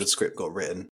 and the Hollywood script got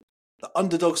written. The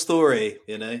underdog story,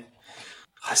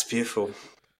 That's beautiful.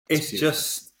 It's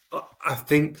just, I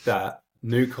think that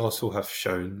Newcastle have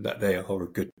shown that they are a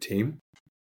good team,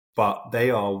 but they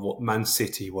are what Man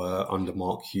City were under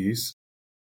Mark Hughes,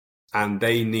 and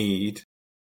they need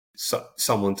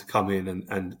someone to come in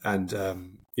and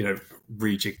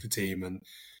rejig the team and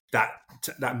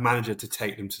that manager to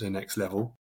take them to the next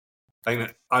level.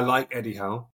 I like Eddie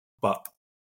Howe, but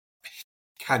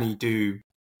can he do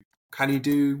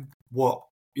what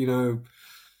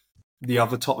the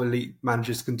other top elite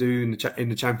managers can do in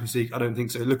the Champions League? I don't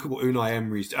think so. Look at what Unai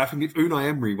Emery's done. I think if Unai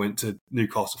Emery went to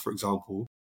Newcastle, for example,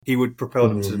 he would propel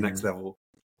them to the next level.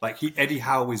 Eddie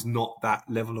Howe is not that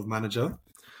level of manager.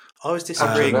 I was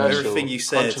disagreeing with everything you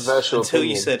said until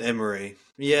you said Emery.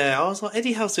 Yeah, I was like,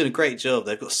 Eddie Howe's doing a great job.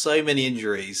 They've got so many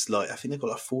injuries. I think they've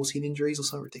got 14 injuries or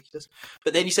something ridiculous.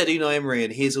 But then you said Unai Emery,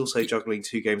 and he's also juggling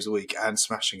 2 games a week and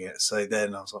smashing it. So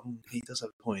then I was like, he does have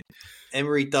a point.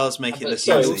 Emery does make it look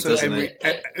easy, doesn't he?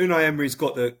 Unai Emery's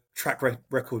got the track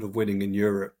record of winning in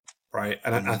Europe, right?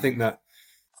 And I think that,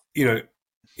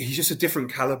 he's just a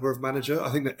different caliber of manager.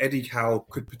 I think that Eddie Howe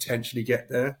could potentially get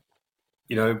there,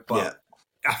 but... Yeah.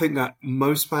 I think that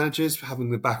most managers,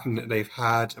 having the backing that they've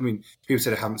had, people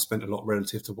say they haven't spent a lot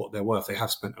relative to what they're worth. They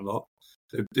have spent a lot.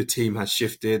 The team has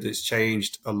shifted. It's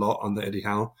changed a lot under Eddie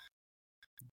Howe.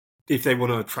 If they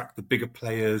want to attract the bigger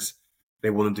players,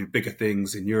 they want to do bigger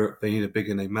things in Europe, they need a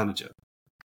bigger name manager.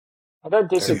 I don't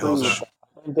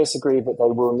disagree that they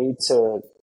will need to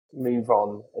move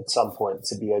on at some point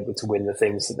to be able to win the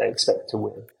things that they expect to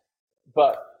win.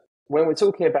 But when we're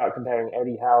talking about comparing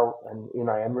Eddie Howe and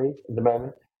Unai Emery at the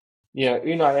moment,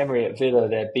 Unai Emery at Villa,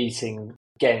 they're beating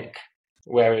Genk,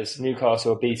 whereas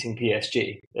Newcastle are beating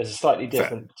PSG. There's a slightly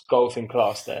different golfing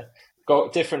class there.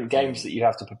 Got different games that you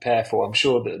have to prepare for. I'm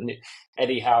sure that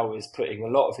Eddie Howe is putting a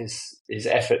lot of his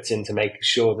efforts into making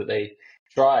sure that they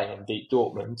try and beat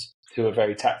Dortmund, who are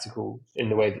very tactical in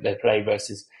the way that they play,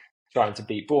 versus trying to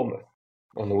beat Bournemouth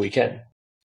on the weekend.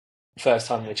 First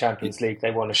time in the Champions League,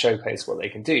 they want to showcase what they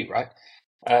can do, right?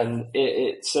 And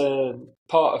it's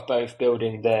part of both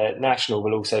building their national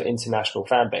but also international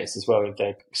fan base as well. If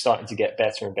they're starting to get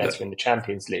better and better in the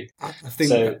Champions League. I think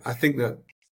that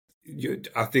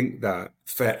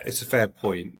it's a fair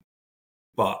point.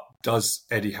 But does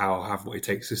Eddie Howe have what it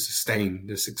takes to sustain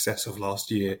the success of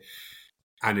last year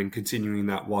and in continuing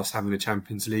that whilst having the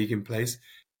Champions League in place?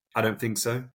 I don't think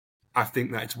so. I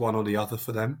think that it's one or the other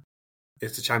for them.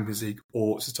 It's the Champions League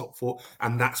or it's the top 4.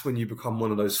 And that's when you become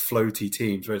one of those floaty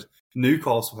teams. Whereas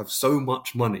Newcastle have so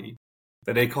much money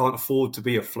that they can't afford to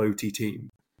be a floaty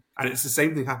team. And it's the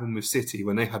same thing happened with City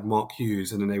when they had Mark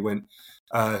Hughes and then they went,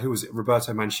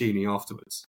 Roberto Mancini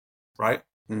afterwards, right?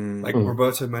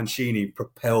 Roberto Mancini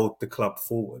propelled the club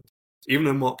forward. Even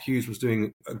though Mark Hughes was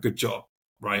doing a good job,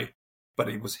 right? But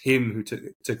it was him who took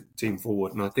the team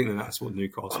forward. And I think that's what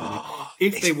Newcastle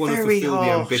need. If they want to fulfill the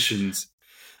ambitions...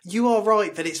 You are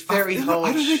right, but it's very harsh.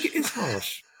 I don't think it is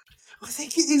harsh. I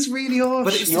think it is really harsh.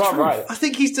 But you are right. I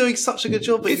think he's doing such a good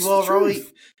job, but you are right.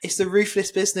 It's the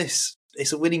ruthless business.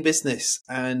 It's a winning business.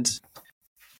 And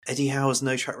Eddie Howe has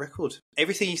no track record.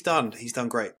 Everything he's done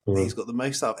great. He's got the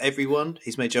most out of everyone.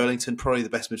 He's made Joelinton probably the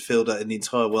best midfielder in the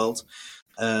entire world.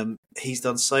 He's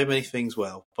done so many things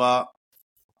well. But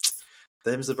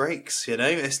them's the breaks,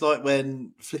 It's like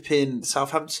when flipping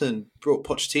Southampton brought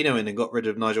Pochettino in and got rid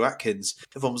of Nigel Atkins.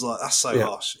 Everyone was like, that's so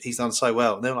harsh. He's done so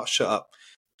well. And they were like, shut up.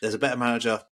 There's a better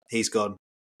manager. He's gone.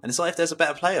 And it's like, if there's a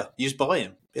better player, you just buy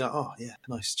him. Be like, oh, yeah,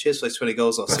 nice. Cheers for those 20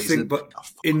 goals last season. But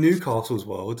in Newcastle's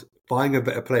world, buying a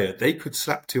better player, they could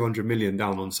slap 200 million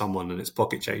down on someone and it's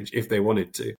pocket change if they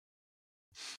wanted to.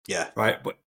 Yeah. Right?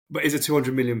 But is a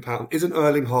 £200 million... Isn't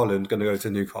Erling Haaland going to go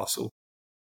to Newcastle?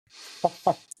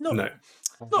 No.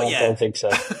 Not yet. I don't think so.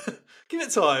 Give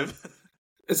it time.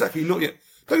 Exactly, not yet.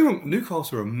 Don't get me wrong,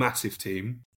 Newcastle are a massive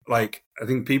team. I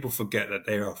think people forget that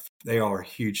they are a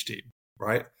huge team,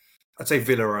 right? I'd say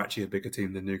Villa are actually a bigger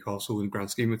team than Newcastle in the grand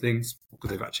scheme of things because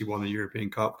they've actually won a European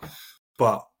Cup.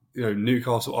 But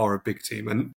Newcastle are a big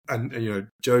team, and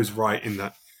Joe's right in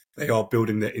that they are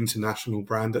building their international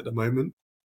brand at the moment.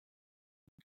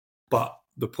 But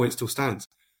the point still stands.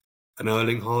 And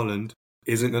Erling Haaland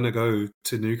isn't going to go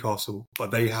to Newcastle, but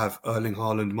they have Erling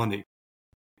Haaland money.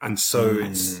 And so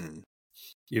it's,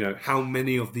 how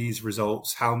many of these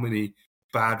results, how many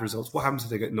bad results, what happens if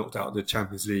they get knocked out of the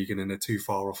Champions League and then they're too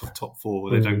far off of top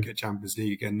 4, they don't get Champions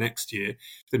League again next year,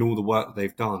 then all the work that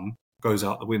they've done goes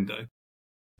out the window.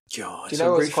 God, do you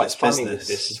know what's quite funny with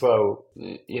this as well?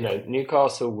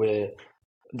 Newcastle,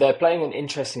 they're playing an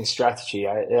interesting strategy.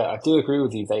 I do agree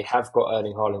with you. They have got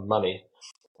Erling Haaland money.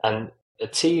 And a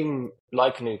team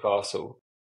like Newcastle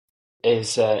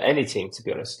is any team, to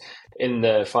be honest, in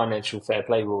the financial fair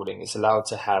play ruling is allowed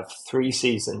to have 3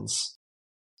 seasons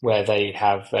where they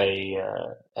have a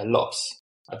loss,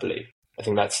 I believe. I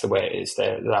think that's the way it is.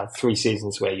 They're allowed 3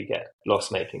 seasons where you get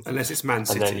loss making. Unless it's Man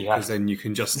City, because then you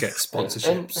can just get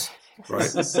sponsorships.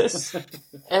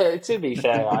 right? To be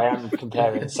fair, I am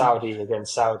comparing Saudi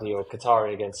against Saudi or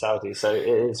Qatari against Saudi, so it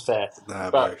is fair.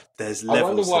 Nah, but bro, there's I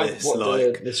wonder levels to this.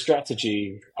 what the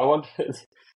strategy. I wonder.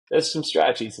 There's some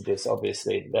strategy to this.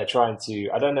 Obviously, they're trying to.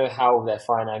 I don't know how their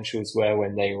financials were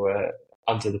when they were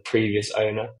under the previous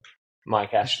owner,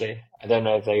 Mike Ashley. I don't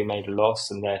know if they made a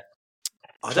loss, and they're.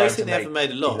 I don't think they ever made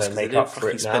a loss because they didn't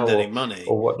fucking spend any money.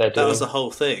 Or what they're doing. That was the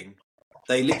whole thing.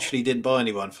 They literally didn't buy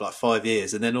anyone for like 5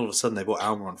 years, and then all of a sudden they bought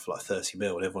Almiron for like 30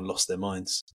 mil, and everyone lost their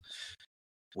minds.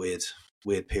 Weird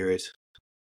period.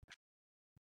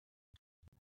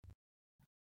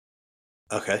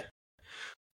 Okay.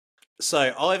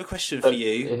 So I have a question for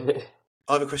you.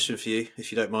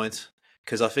 If you don't mind,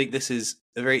 because I think this is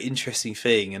a very interesting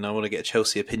thing, and I want to get a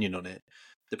Chelsea opinion on it.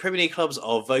 The Premier League clubs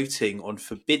are voting on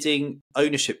forbidding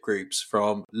ownership groups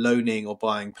from loaning or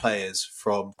buying players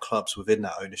from clubs within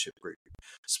that ownership group.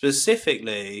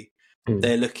 Specifically,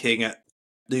 they're looking at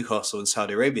Newcastle and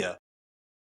Saudi Arabia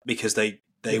because they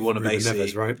want to basically...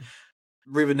 Neves, right?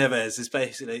 Ruben Neves is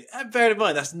basically... And bear in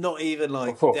mind, that's not even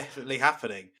definitely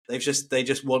happening. They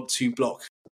just want to block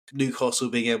Newcastle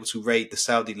being able to raid the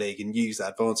Saudi league and use that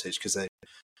advantage because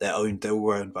they're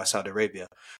all owned by Saudi Arabia.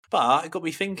 But it got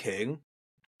me thinking...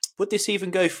 Would this even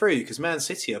go through? Because Man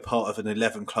City are part of an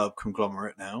 11-club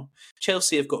conglomerate now.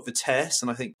 Chelsea have got Vitesse,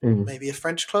 and I think maybe a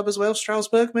French club as well,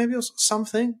 Strasbourg maybe, or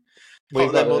something. We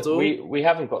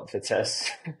haven't got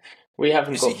Vitesse. We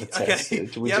haven't got Vitesse.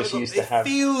 Okay. We just used to have... It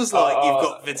feels like you've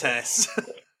got Vitesse.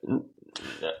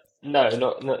 No.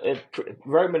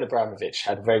 Roman Abramovich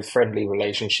had a very friendly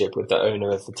relationship with the owner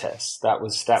of Vitesse. That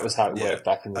was how it worked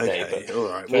back in the day. But, all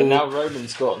right. But now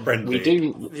Roman's gone. Friendly. We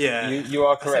do. Yeah, you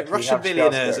are correct. Russian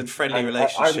billionaires and friendly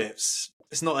relationships.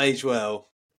 It's not aged well.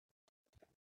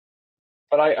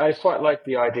 But I quite like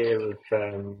the idea of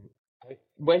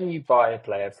when you buy a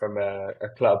player from a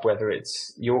club, whether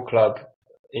it's your club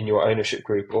in your ownership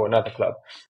group or another club.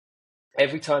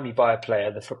 Every time you buy a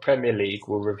player, the Premier League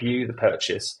will review the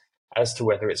purchase as to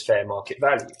whether it's fair market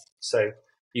value. So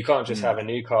you can't just have a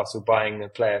Newcastle buying a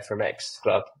player from X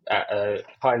club at a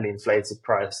highly inflated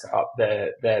price to up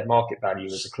their market value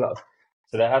as a club.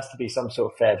 So there has to be some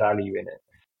sort of fair value in it.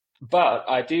 But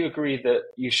I do agree that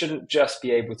you shouldn't just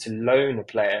be able to loan a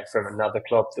player from another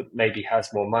club that maybe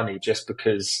has more money just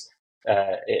because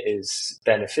it is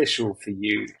beneficial for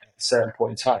you at a certain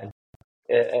point in time.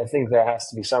 I think there has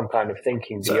to be some kind of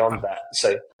thinking beyond that.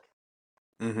 So,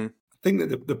 I think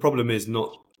that the problem is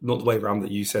not the way around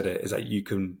that you said it, is that you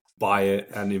can buy it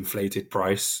at an inflated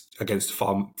price against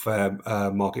fair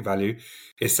market value.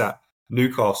 It's that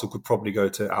Newcastle could probably go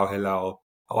to Al Hilal,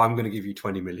 I'm going to give you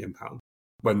 £20 million,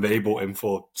 when they bought him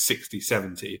for 60,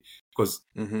 70, because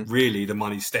really the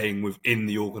money's staying within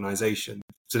the organisation.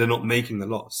 So they're not making the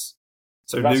loss.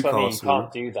 So that's Newcastle, what I mean. You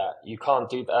can't do that. You can't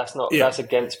do that. That's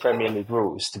against Premier League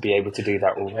rules to be able to do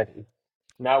that already.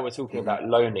 Now we're talking about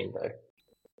loaning, though.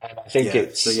 And I think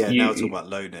now we're talking about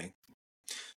loaning.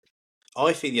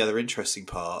 I think the other interesting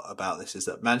part about this is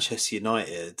that Manchester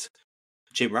United,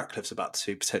 Jim Ratcliffe's about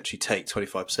to potentially take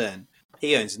 25%.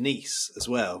 He owns Nice as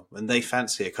well, and they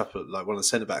fancy a couple, like one of the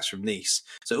centre backs from Nice.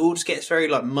 So it all just gets very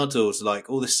muddled. Like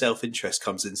all this self interest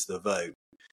comes into the vote.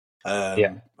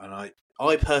 And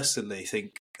I personally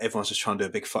think everyone's just trying to do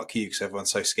a big fuck you because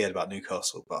everyone's so scared about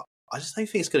Newcastle. But I just don't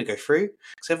think it's going to go through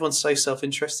because everyone's so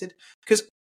self-interested. Because,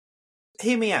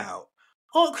 hear me out,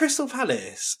 aren't Crystal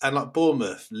Palace and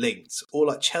Bournemouth linked,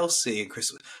 or Chelsea and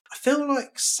Crystal... I feel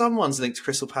like someone's linked to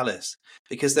Crystal Palace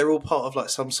because they're all part of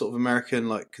some sort of American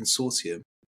consortium.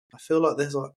 I feel like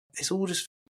there's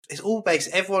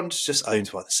everyone's just owned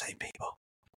by the same people.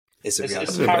 It's under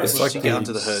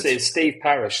the hood. It's Steve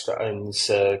Parish that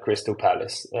owns Crystal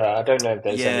Palace. I don't know if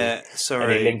there's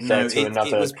any link there to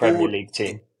another Premier League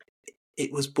team.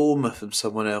 It was Bournemouth and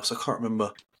someone else. I can't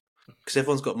remember. Because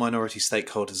everyone's got minority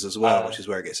stakeholders as well, which is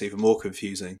where it gets even more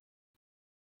confusing.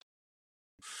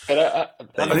 But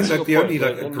I think the only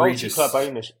egregious...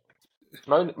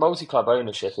 multi-club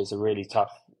ownership is a really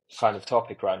tough kind of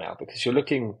topic right now because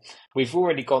we've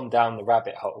already gone down the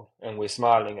rabbit hole and we're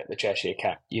smiling at the Cheshire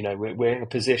Cat. We're in a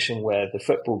position where the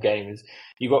football game is,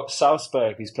 you've got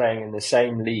Salzburg who's playing in the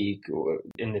same league or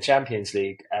in the Champions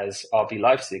League as RB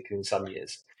Leipzig in some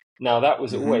years. Now that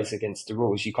was always against the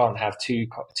rules. You can't have two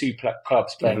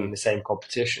clubs playing in the same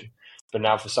competition, but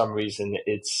now for some reason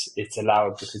it's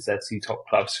allowed because they're two top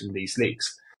clubs from these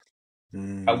leagues.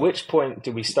 At which point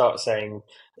do we start saying,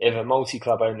 if a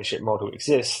multi-club ownership model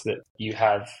exists, that you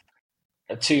have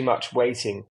too much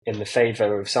weighting in the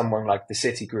favour of someone like the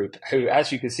City Group, who,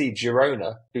 as you can see,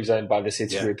 Girona, who's owned by the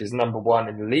City Group, is number one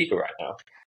in the Liga right now.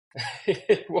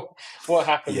 what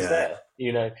happens there?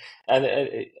 You know,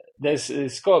 and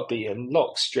there's got to be a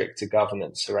lot stricter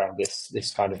governance around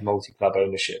this kind of multi-club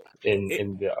ownership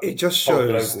it just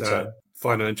shows that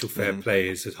financial fair play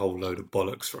is a whole load of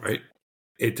bollocks, right?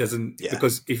 It doesn't,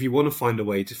 because if you want to find a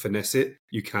way to finesse it,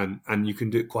 you can, and you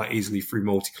can do it quite easily through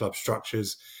multi-club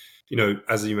structures. You know,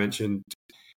 as you mentioned,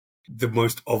 the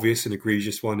most obvious and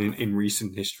egregious one in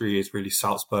recent history is really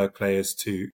Salzburg players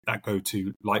that go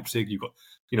to Leipzig. You've got,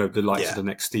 you know, the likes of the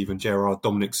next Steven Gerrard,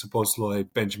 Dominic Szoboszlai,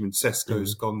 Benjamin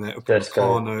Sesko's gone there,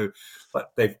 Upamecano,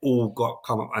 but they've all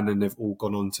come up, and then they've all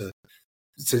gone on to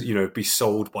you know, be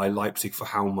sold by Leipzig for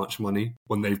how much money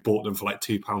when they've bought them for like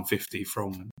 £2.50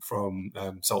 from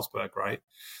Salzburg, right?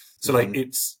 So like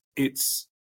it's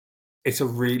a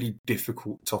really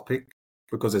difficult topic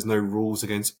because there's no rules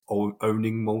against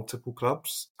owning multiple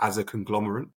clubs as a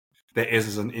conglomerate. There is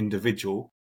as an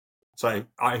individual. So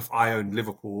if I owned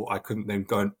Liverpool, I couldn't then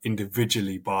go and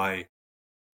individually buy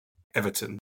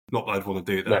Everton. Not that I'd want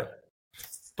to do that, no.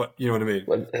 But you know what I mean.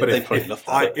 Well, but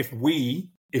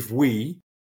if we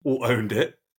all owned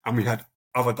it and we had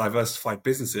other diversified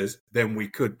businesses, then we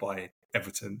could buy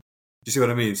Everton. Do you see what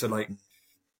I mean? So like,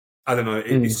 I don't know.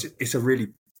 It's a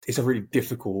really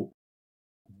difficult.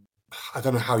 I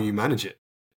don't know how you manage it.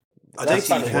 That's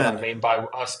kind of what I mean by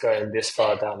us going this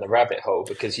far down the rabbit hole,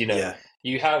 because you know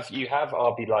you have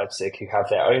RB Leipzig, who have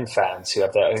their own fans, who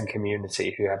have their own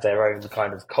community, who have their own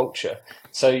kind of culture.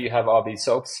 So you have RB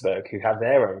Salzburg, who have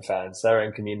their own fans, their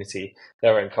own community,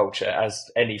 their own culture, as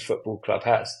any football club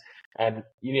has. And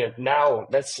you know, now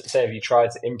let's say if you try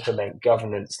to implement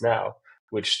governance now,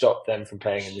 which stop them from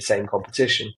playing in the same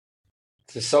competition,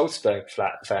 the Salzburg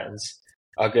fans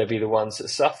are going to be the ones that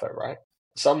suffer, right?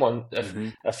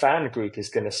 A fan group is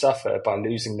going to suffer by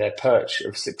losing their perch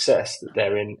of success that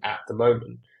they're in at the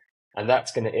moment. And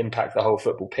that's going to impact the whole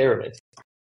football pyramid.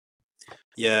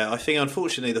 Yeah, I think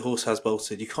unfortunately the horse has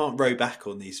bolted. You can't row back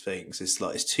on these things.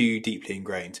 It's too deeply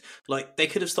ingrained. Like they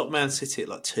could have stopped Man City at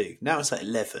like 2. Now it's at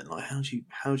 11. Like how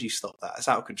do you stop that? It's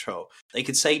out of control. They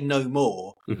could say no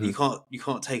more. You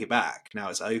can't take it back. Now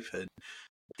it's open.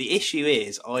 The issue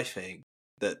is, I think,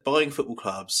 that buying football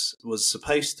clubs was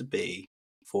supposed to be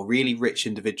for really rich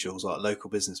individuals like local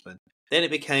businessmen. Then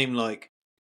it became like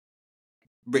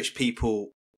rich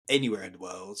people anywhere in the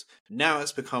world. Now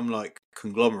it's become like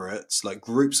conglomerates, like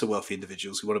groups of wealthy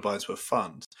individuals who want to buy into a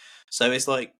fund. So it's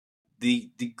like the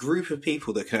group of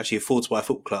people that can actually afford to buy a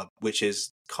football club, which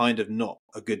is kind of not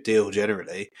a good deal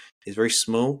generally, is very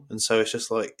small. And so it's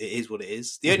just like, it is what it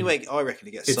is. The only way I reckon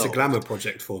it gets it's solved, a glamour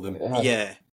project for them.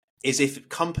 Yeah. Is if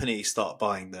companies start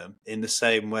buying them in the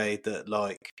same way that,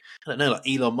 like, I don't know, like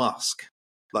Elon Musk,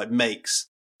 like makes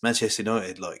Manchester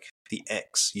United like the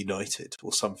ex-United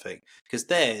or something. Because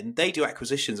then they do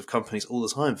acquisitions of companies all the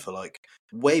time for like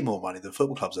way more money than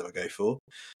football clubs ever go for.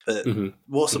 But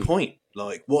what's the point?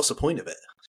 Like, what's the point of it?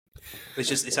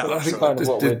 It's out of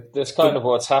control. That's kind of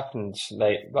what's happened.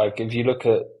 Like if you look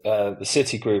at the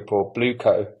City Group or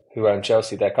Blueco, who own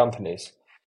Chelsea, their companies.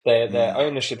 Their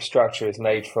ownership structure is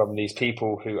made from these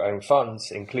people who own funds,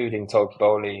 including Todd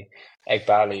Bowley,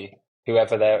 Egbali,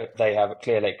 whoever they have at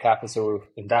Clear Lake Capital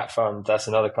in that fund. That's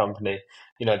another company.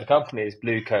 You know, the company is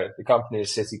Blueco, the company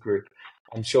is City Group.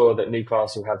 I'm sure that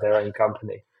Newcastle have their own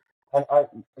company. And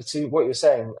to what you're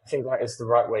saying, I think that is the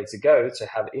right way to go, to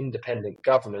have independent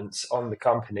governance on the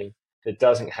company that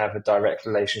doesn't have a direct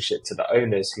relationship to the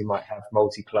owners who might have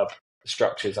multi-club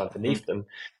structures underneath them.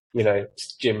 You know,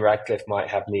 Jim Radcliffe might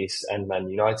have Nice and Man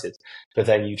United, but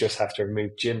then you just have to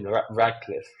remove Jim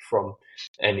Radcliffe from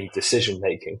any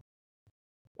decision-making,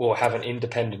 or have an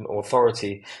independent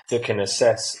authority that can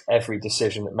assess every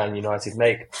decision that Man United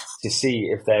make to see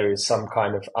if there is some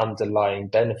kind of underlying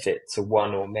benefit to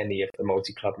one or many of the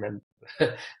multi-club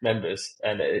members.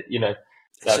 And, you know,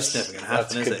 that's just never going to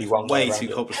happen, is it? Way too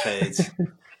complicated.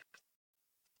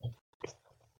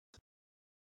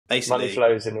 Basically, money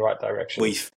flows in the right direction.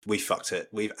 We fucked it.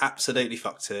 We've absolutely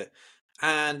fucked it.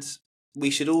 And we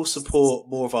should all support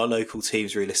more of our local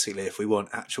teams realistically if we want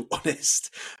actual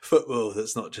honest football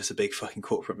that's not just a big fucking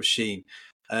corporate machine.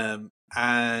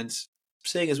 And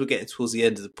seeing as we're getting towards the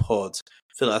end of the pod,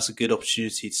 I feel like that's a good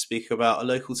opportunity to speak about a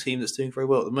local team that's doing very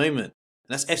well at the moment.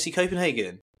 And that's FC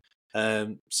Copenhagen.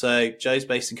 So Joe's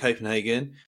based in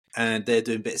Copenhagen and they're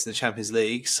doing bits in the Champions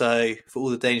League. So for all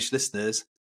the Danish listeners,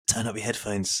 turn up your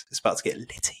headphones. It's about to get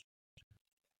litty.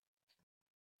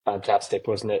 Fantastic,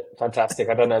 wasn't it? Fantastic.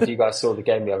 I don't know if you guys saw the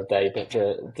game the other day, but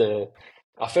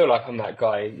I feel like I'm that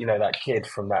guy, you know, that kid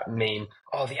from that meme.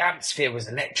 Oh, the atmosphere was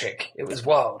electric. It was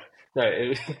wild.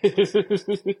 No,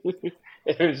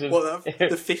 It was the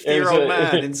 50-year-old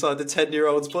man inside the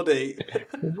 10-year-old's body.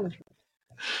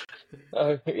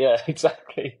 Oh, yeah,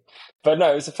 exactly. But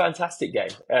no, it was a fantastic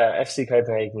game. FC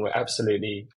Copenhagen were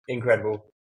absolutely incredible.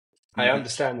 I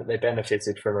understand that they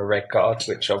benefited from a red card,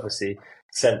 which obviously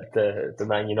sent the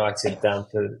Man United down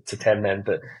to 10 men.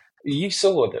 But you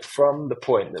saw that from the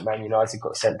point that Man United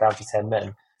got sent down to 10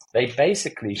 men, they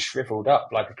basically shriveled up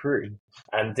like a prune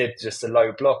and did just a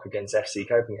low block against FC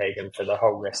Copenhagen for the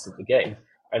whole rest of the game,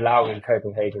 allowing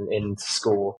Copenhagen in to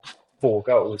score 4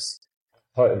 goals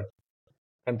home.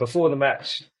 And before the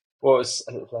match, what was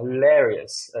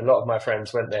hilarious, a lot of my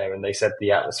friends went there and they said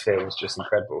the atmosphere was just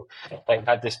incredible. They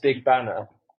had this big banner,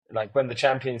 like when the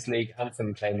Champions League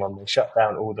anthem came on, they shut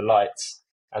down all the lights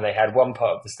and they had one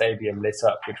part of the stadium lit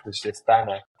up, which was this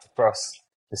banner across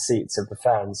the seats of the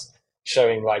fans,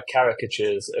 showing like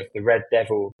caricatures of the Red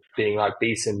Devil being like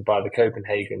beaten by the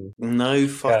Copenhagen no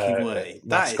fucking way.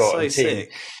 That is so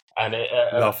sick. And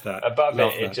love that. Above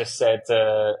it just said,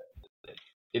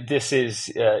 this is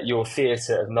your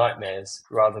theatre of nightmares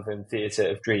rather than theatre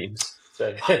of dreams.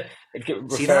 So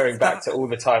referring back to all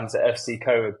the times that FC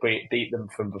Co had beat them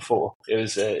from before. It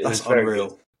was very unreal.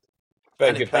 Good. Very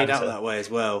and good it played banter. out that way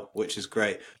as well, which is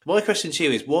great. My question to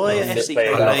you is, why are FC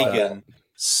Copenhagen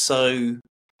so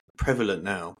prevalent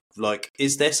now? Like,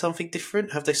 is there something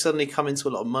different? Have they suddenly come into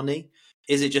a lot of money?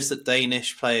 Is it just that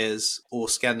Danish players or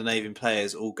Scandinavian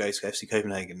players all go to FC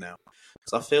Copenhagen now?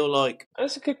 Because I feel like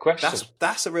that's a good question.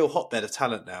 That's a real hotbed of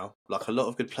talent now. Like, a lot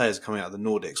of good players are coming out of the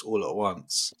Nordics all at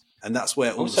once, and that's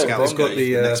where all the scouts go for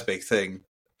the next big thing.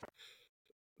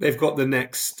 They've got the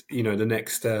next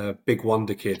big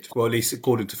wonder kid. Well, at least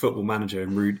according to Football Manager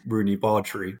and Rooney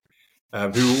Bardry,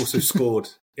 who also scored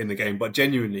in the game. But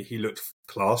genuinely, he looked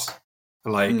class.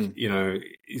 And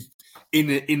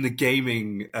in the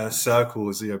gaming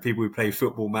circles, people who play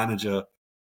Football Manager,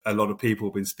 a lot of people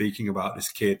have been speaking about this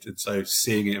kid, and so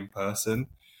seeing it in person,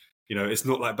 it's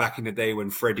not like back in the day when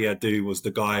Freddie Adu was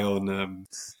the guy on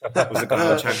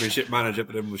Championship Manager,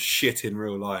 but then was shit in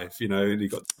real life. And he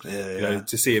got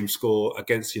to see him score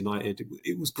against United.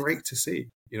 It was great to see.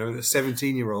 The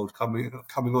 17-year-old coming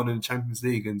on in the Champions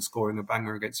League and scoring a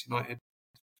banger against United.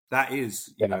 That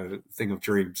is, the thing of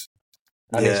dreams.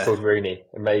 And it's called Rooney.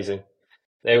 Amazing.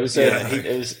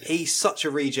 He's such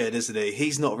a regen, isn't he?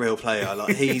 He's not a real player.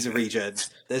 Like, he's a regen.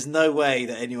 There's no way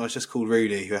that anyone's just called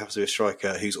Rooney, who happens to be a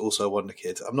striker, who's also a wonder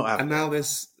kid. I'm not having. And now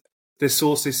there's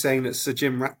sources saying that Sir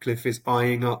Jim Ratcliffe is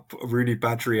eyeing up Rooney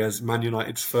Badgery as Man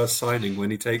United's first signing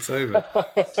when he takes over.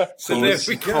 So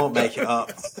you can't make it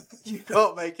up. You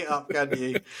can't make it up, can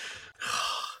you?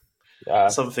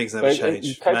 Some things never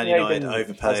change. Man United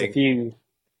overpaying.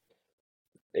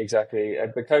 Exactly.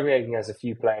 But Copenhagen has a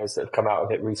few players that have come out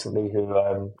of it recently who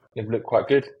have looked quite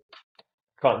good.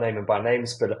 Can't name them by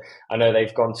names, but I know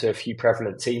they've gone to a few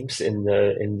prevalent teams in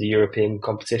the European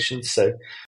competitions. So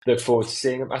look forward to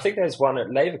seeing them. I think there's one at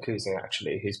Leverkusen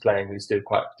actually who's doing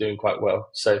quite well.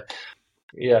 So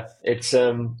yeah, it's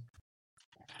going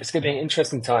to be an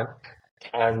interesting time,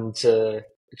 and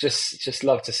just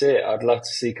love to see it. I'd love to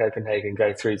see Copenhagen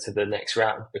go through to the next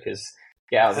round, because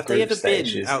out of the group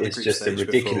stage is just a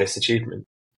ridiculous achievement.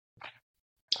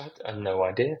 I have no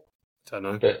idea. Don't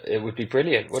know. But it would be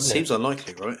brilliant, wouldn't it? Seems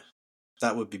unlikely, right?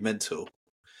 That would be mental.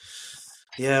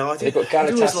 Yeah, I do. They've got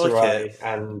Galatasaray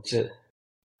and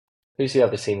who's the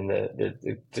other team in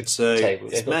the table?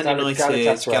 It's Man United,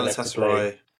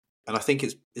 Galatasaray, and I think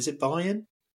is it Bayern?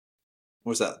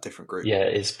 Or is that a different group? Yeah,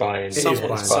 it's Bayern. It is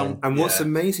Bayern. And what's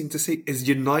amazing to see is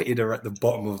United are at the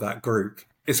bottom of that group.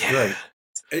 It's great.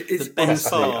 It's the best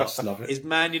part is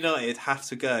Man United have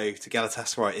to go to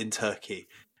Galatasaray in Turkey.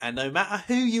 And no matter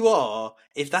who you are,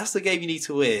 if that's the game you need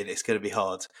to win, it's going to be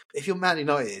hard. If you're Man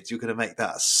United, you're going to make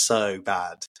that so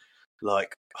bad.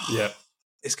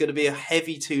 It's going to be a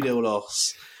heavy 2-0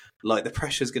 loss. Like, the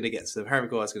pressure's going to get to them. Harry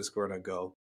Maguire's going to score an own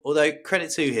goal. Although,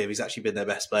 credit to him, he's actually been their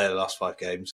best player the last 5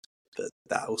 games. But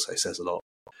that also says a lot.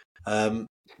 Yeah,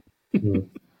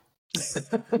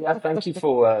 thank you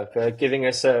for giving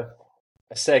us a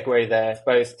segue there,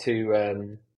 both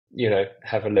to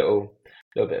have a little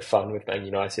bit of fun with Man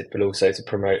United, but also to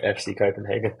promote FC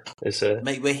Copenhagen.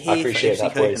 Mate, we're here for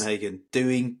FC Copenhagen,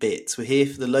 doing bits. We're here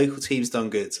for the local teams done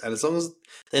good, and as long as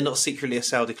they're not secretly a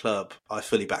Saudi club, I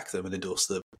fully back them and endorse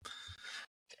them.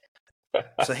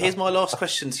 So here's my last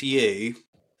question to you.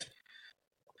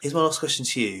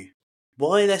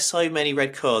 Why are there so many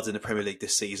red cards in the Premier League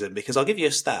this season? Because I'll give you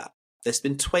a stat. There's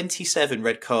been 27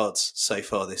 red cards so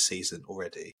far this season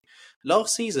already.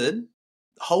 Last season,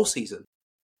 whole season,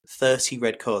 30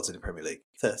 red cards in the Premier League.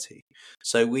 30.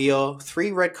 So we are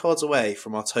 3 red cards away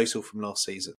from our total from last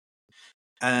season.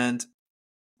 And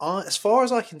as far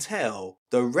as I can tell,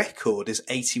 the record is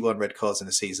 81 red cards in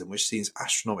a season, which seems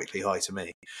astronomically high to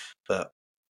me. But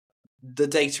the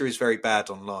data is very bad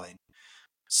online.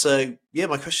 So, yeah,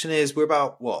 my question is, we're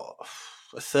about,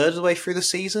 a third of the way through the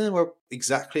season? We're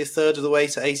exactly a third of the way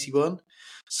to 81.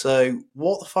 So,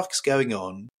 what the fuck is going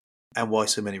on, and why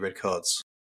so many red cards?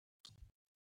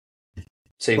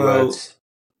 Two words.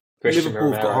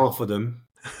 Liverpool's got half of them,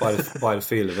 by the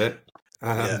feel of it.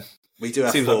 Yeah, we do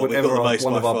have seems four. like whenever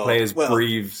one of our players well,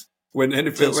 breathes,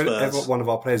 whenever one of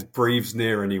our players breathes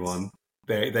near anyone,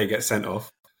 they get sent off.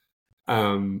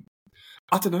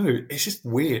 I don't know. It's just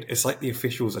weird. It's like the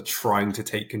officials are trying to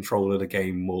take control of the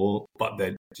game more, but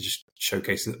they're just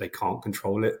showcasing that they can't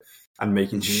control it and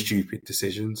making stupid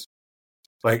decisions.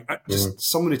 Like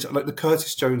someone like the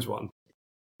Curtis Jones one,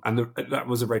 and that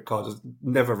was a red card. It's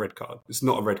never a red card. It's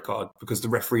not a red card because the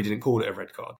referee didn't call it a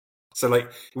red card. So like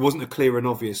it wasn't a clear and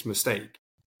obvious mistake,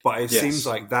 but it seems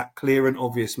like that clear and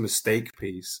obvious mistake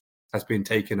piece has been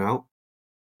taken out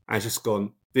and just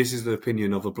gone. This is the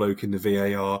opinion of a bloke in the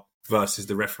VAR versus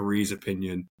the referee's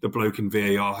opinion. The bloke in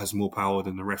VAR has more power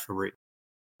than the referee.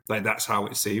 Like that's how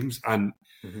it seems. And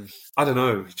I don't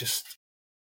know, just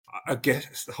I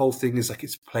guess the whole thing is like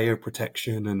it's player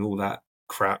protection and all that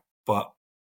crap, but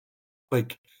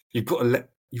like you've got to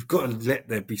let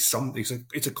there be something.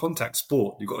 It's a contact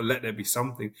sport. You've got to let there be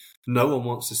something. No one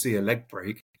wants to see a leg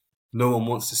break. No one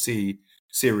wants to see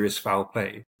serious foul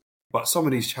play. But some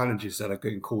of these challenges that are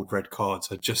getting called red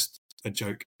cards are just a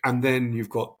joke. And then you've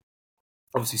got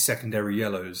obviously secondary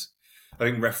yellows. I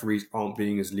think referees aren't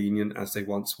being as lenient as they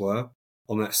once were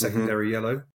on that secondary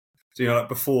yellow. So, like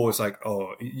before, it's like,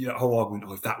 that whole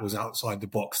argument, if that was outside the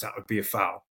box, that would be a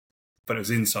foul. But it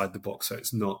was inside the box, so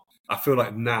it's not. I feel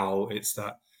like now it's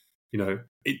that,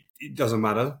 it doesn't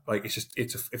matter. Like, if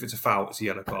it's a foul, it's a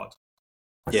yellow card.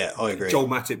 Yeah, I agree. Joel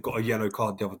Matip got a yellow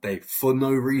card the other day for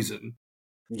no reason.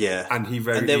 Yeah. And he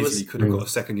very easily could have got a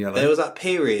second yellow. There was that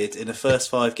period in the first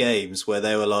 5 games where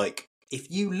they were like, if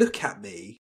you look at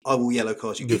me, I will yellow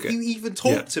card you. If you even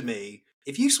talk to me,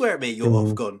 if you swear at me, you're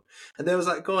off, gone. And there was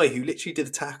that guy who literally did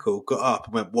a tackle, got up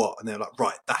and went, what? And they were like,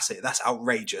 right, that's it. That's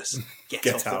outrageous.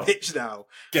 Get off the pitch now.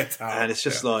 Get out. And it's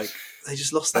just like, they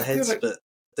just lost their heads, but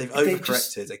they've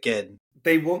overcorrected again.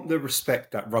 They want the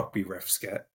respect that rugby refs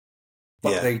get,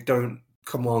 but they don't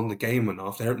command the game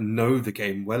enough. They don't know the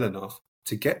game well enough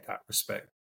to get that respect.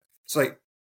 It's like,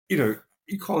 you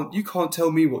can't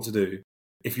tell me what to do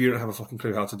if you don't have a fucking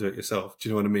clue how to do it yourself. Do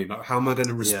you know what I mean? Like, how am I going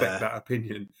to respect that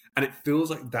opinion? And it feels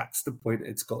like that's the point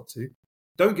it's got to.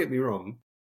 Don't get me wrong.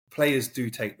 Players do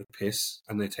take the piss,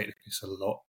 and they take the piss a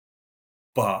lot.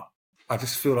 But I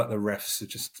just feel like the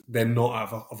refs they're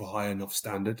not of a high enough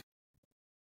standard.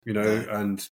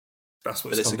 And that's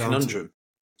what it's come down to.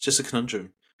 It's just a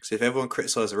conundrum. Because if everyone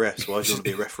criticises the refs, why do you want to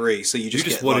be a referee? So you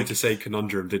just wanted to say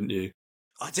conundrum, didn't you?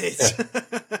 I did.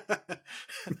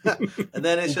 And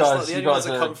then it's just like the only ones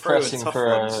that come through are tough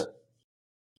ones.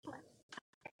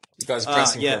 You guys are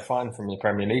pressing for a fine from the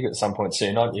Premier League at some point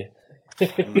soon, aren't you?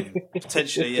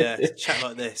 Potentially, yeah. Chat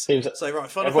like this. So, right,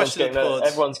 final question of the pod.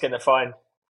 Everyone's getting a fine.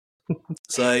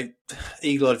 So,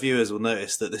 eagle-eyed viewers will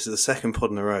notice that this is the second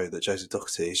pod in a row that Joseph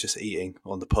Doherty is just eating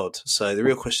on the pod. So, the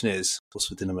real question is, what's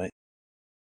for dinner, mate?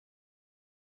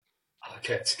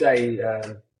 Okay, today,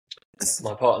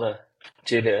 my partner,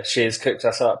 Julia, she has cooked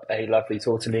us up a lovely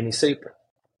tortellini soup.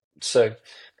 So,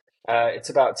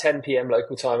 it's about 10 p.m.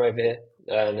 local time over here,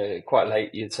 and quite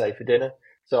late, you'd say, for dinner.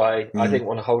 So I didn't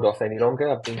want to hold off any longer.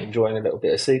 I've been enjoying a little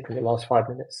bit of soup in the last 5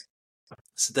 minutes.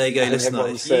 So there you go, listener.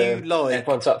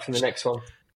 Everyone's up for the next one.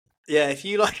 Yeah, if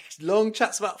you like long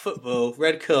chats about football,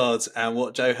 red cards, and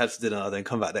what Joe had for dinner, then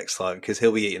come back next time because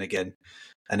he'll be eating again,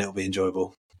 and it'll be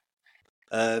enjoyable.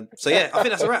 So yeah, I think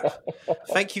that's a wrap.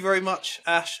 Thank you very much,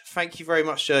 Ash. Thank you very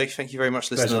much, Joe. Thank you very much,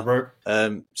 listener. Pleasure,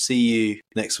 bro. See you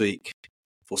next week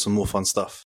for some more fun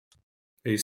stuff.